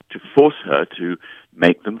websites, to force her to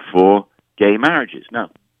make them for gay marriages. Now,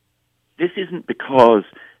 this isn't because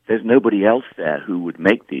there's nobody else there who would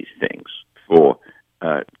make these things for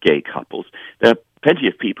gay couples. There are plenty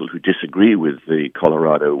of people who disagree with the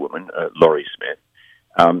Colorado woman, Lori Smith,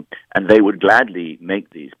 And they would gladly make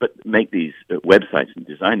these websites and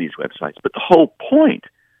design these websites. But the whole point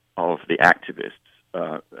of the activists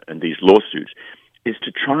and these lawsuits is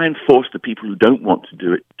to try and force the people who don't want to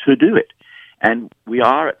do it. And we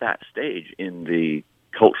are at that stage in the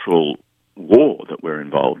cultural war that we're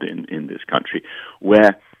involved in this country,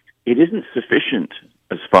 where it isn't sufficient,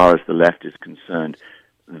 as far as the left is concerned,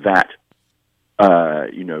 that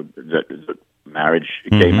that marriage,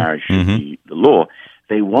 gay marriage, should be the law.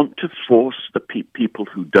 They want to force the people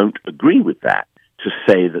who don't agree with that to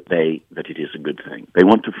say that it is a good thing. They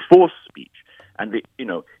want to force speech. And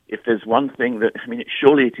if there's one thing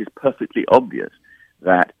surely it is perfectly obvious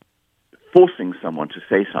that forcing someone to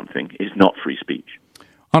say something is not free speech.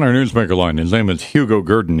 On our Newsmaker line, his name is Hugo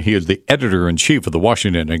Gurdon. He is the editor-in-chief of the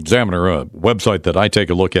Washington Examiner, a website that I take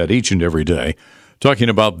a look at each and every day, talking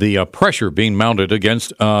about the pressure being mounted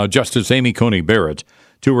against Justice Amy Coney Barrett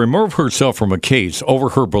to remove herself from a case over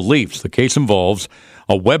her beliefs. The case involves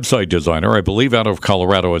a website designer, I believe out of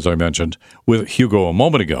Colorado, as I mentioned with Hugo a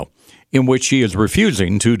moment ago, in which she is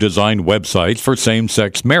refusing to design websites for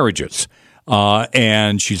same-sex marriages.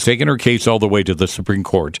 And she's taken her case all the way to the Supreme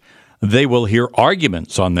Court. They will hear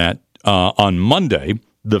arguments on that on Monday,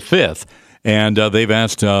 the 5th, and they've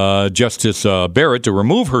asked Justice Barrett to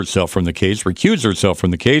remove herself from the case, recuse herself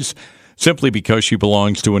from the case, simply because she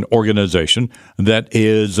belongs to an organization that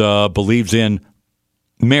believes in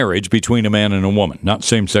marriage between a man and a woman, not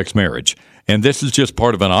same-sex marriage. And this is just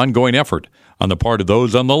part of an ongoing effort on the part of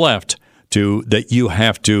those on the left that you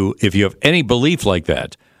have to, if you have any belief like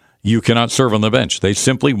that, you cannot serve on the bench. They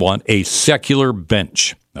simply want a secular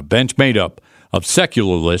bench, a bench made up of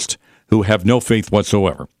secularists who have no faith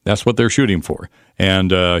whatsoever. That's what they're shooting for.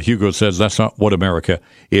 And Hugo says that's not what America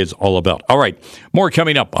is all about. All right, more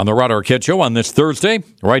coming up on the Rod Arquette Show on this Thursday,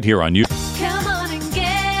 right here on YouTube. Come on and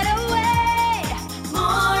get away,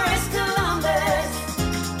 Morris Columbus.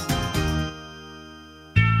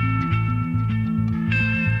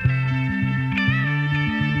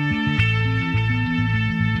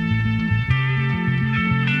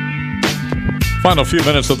 Final few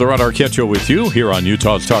minutes of the Rod Arquette Show with you here on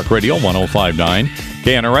Utah's Talk Radio 105.9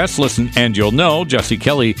 KNRS. Listen and you'll know. Jesse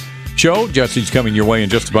Kelly Show. Jesse's coming your way in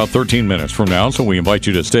just about 13 minutes from now, so we invite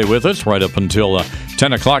you to stay with us right up until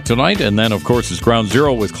 10 o'clock tonight. And then, of course, it's Ground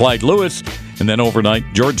Zero with Clyde Lewis. And then overnight,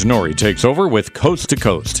 George Norrie takes over with Coast to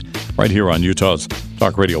Coast right here on Utah's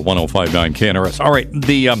Talk Radio 105.9 KNRS. All right,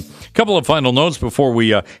 the couple of final notes before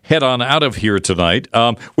we head on out of here tonight.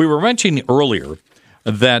 We were mentioning earlier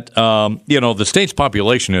that the state's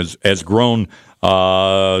population has grown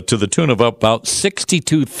to the tune of about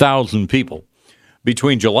 62,000 people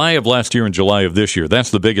between July of last year and July of this year. That's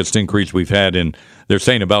the biggest increase we've had in, they're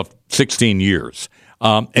saying, about 16 years.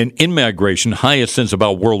 And in-migration highest since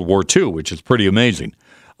about World War II, which is pretty amazing.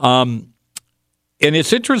 And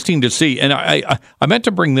it's interesting to see, and I meant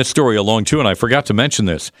to bring this story along too, and I forgot to mention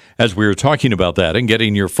this as we were talking about that and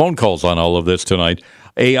getting your phone calls on all of this tonight.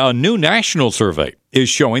 A new national survey is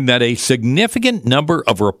showing that a significant number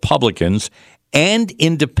of Republicans and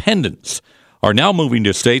independents are now moving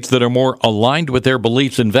to states that are more aligned with their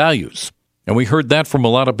beliefs and values. And we heard that from a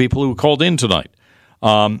lot of people who called in tonight.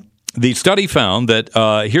 The study found that,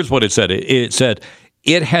 here's what it said. It said,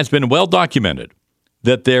 it has been well documented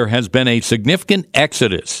that there has been a significant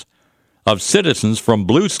exodus of citizens from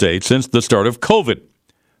blue states since the start of COVID.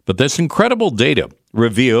 But this incredible data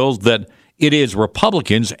reveals that it is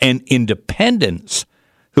Republicans and independents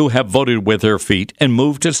who have voted with their feet and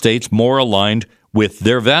moved to states more aligned with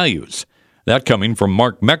their values. That coming from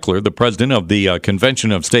Mark Meckler, the president of the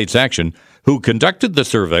Convention of States Action, who conducted the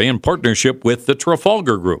survey in partnership with the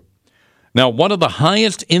Trafalgar Group. Now, one of the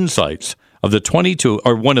highest insights of the 22,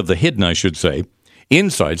 or one of the hidden, I should say,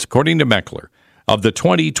 insights, according to Meckler, of the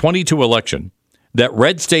 2022 election, that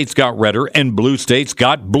red states got redder and blue states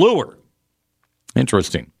got bluer.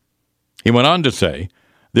 Interesting. He went on to say,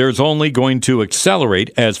 there's only going to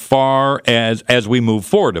accelerate as far as we move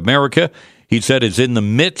forward. America, he said, is in the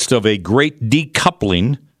midst of a great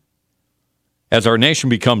decoupling as our nation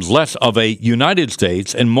becomes less of a United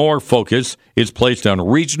States and more focus is placed on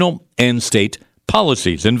regional and state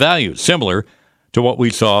policies and values, similar to what we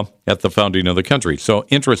saw at the founding of the country. So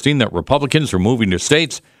interesting that Republicans are moving to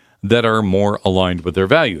states that are more aligned with their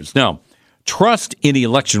values. Now, trust in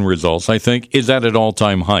election results, I think, is at an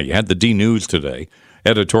all-time high. You had the D-News today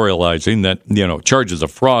editorializing that, charges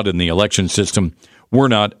of fraud in the election system were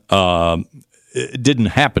not, didn't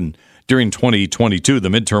happen during 2022, the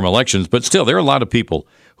midterm elections, but still, there are a lot of people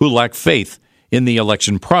who lack faith in the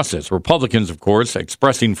election process. Republicans, of course,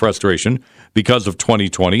 expressing frustration because of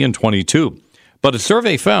 2020 and 22. But a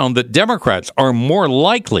survey found that Democrats are more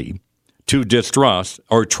likely to distrust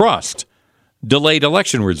or trust delayed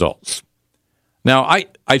election results. Now,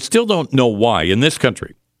 I still don't know why in this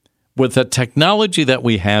country, with the technology that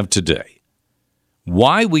we have today,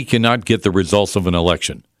 why we cannot get the results of an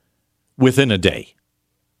election within a day.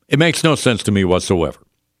 It makes no sense to me whatsoever.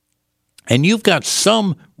 And you've got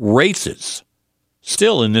some races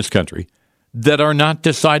still in this country that are not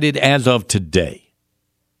decided as of today.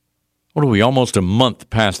 What are we, almost a month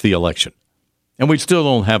past the election? And we still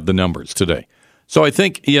don't have the numbers today. So I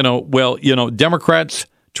think, Democrats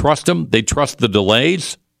trust them. They trust the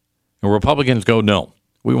delays. And Republicans go, no,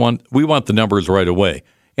 we want the numbers right away.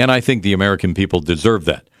 And I think the American people deserve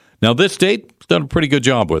that. Now, this state has done a pretty good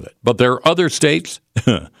job with it. But there are other states,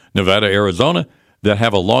 Nevada, Arizona, that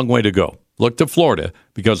have a long way to go. Look to Florida,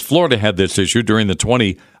 because Florida had this issue during the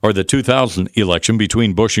 2000 election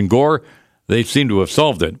between Bush and Gore. They seem to have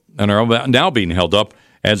solved it and are now being held up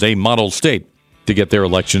as a model state to get their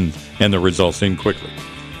election and the results in quickly.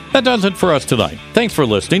 That does it for us tonight. Thanks for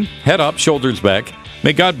listening. Head up, shoulders back.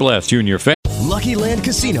 May God bless you and your family. Lucky Land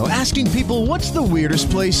Casino, asking people, what's the weirdest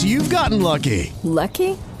place you've gotten lucky?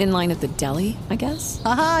 Lucky? In line at the deli, I guess?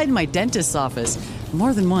 Aha, in my dentist's office.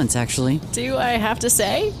 More than once, actually. Do I have to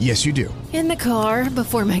say? Yes, you do. In the car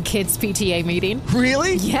before my kids' PTA meeting.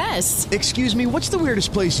 Really? Yes. Excuse me, what's the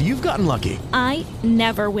weirdest place you've gotten lucky? I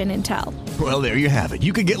never win and tell. Well, there you have it.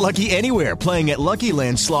 You can get lucky anywhere, playing at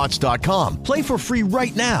LuckyLandSlots.com. Play for free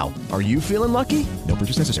right now. Are you feeling lucky? No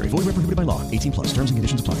purchase necessary. Void where prohibited by law. 18+. Terms and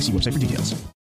conditions apply. See website for details.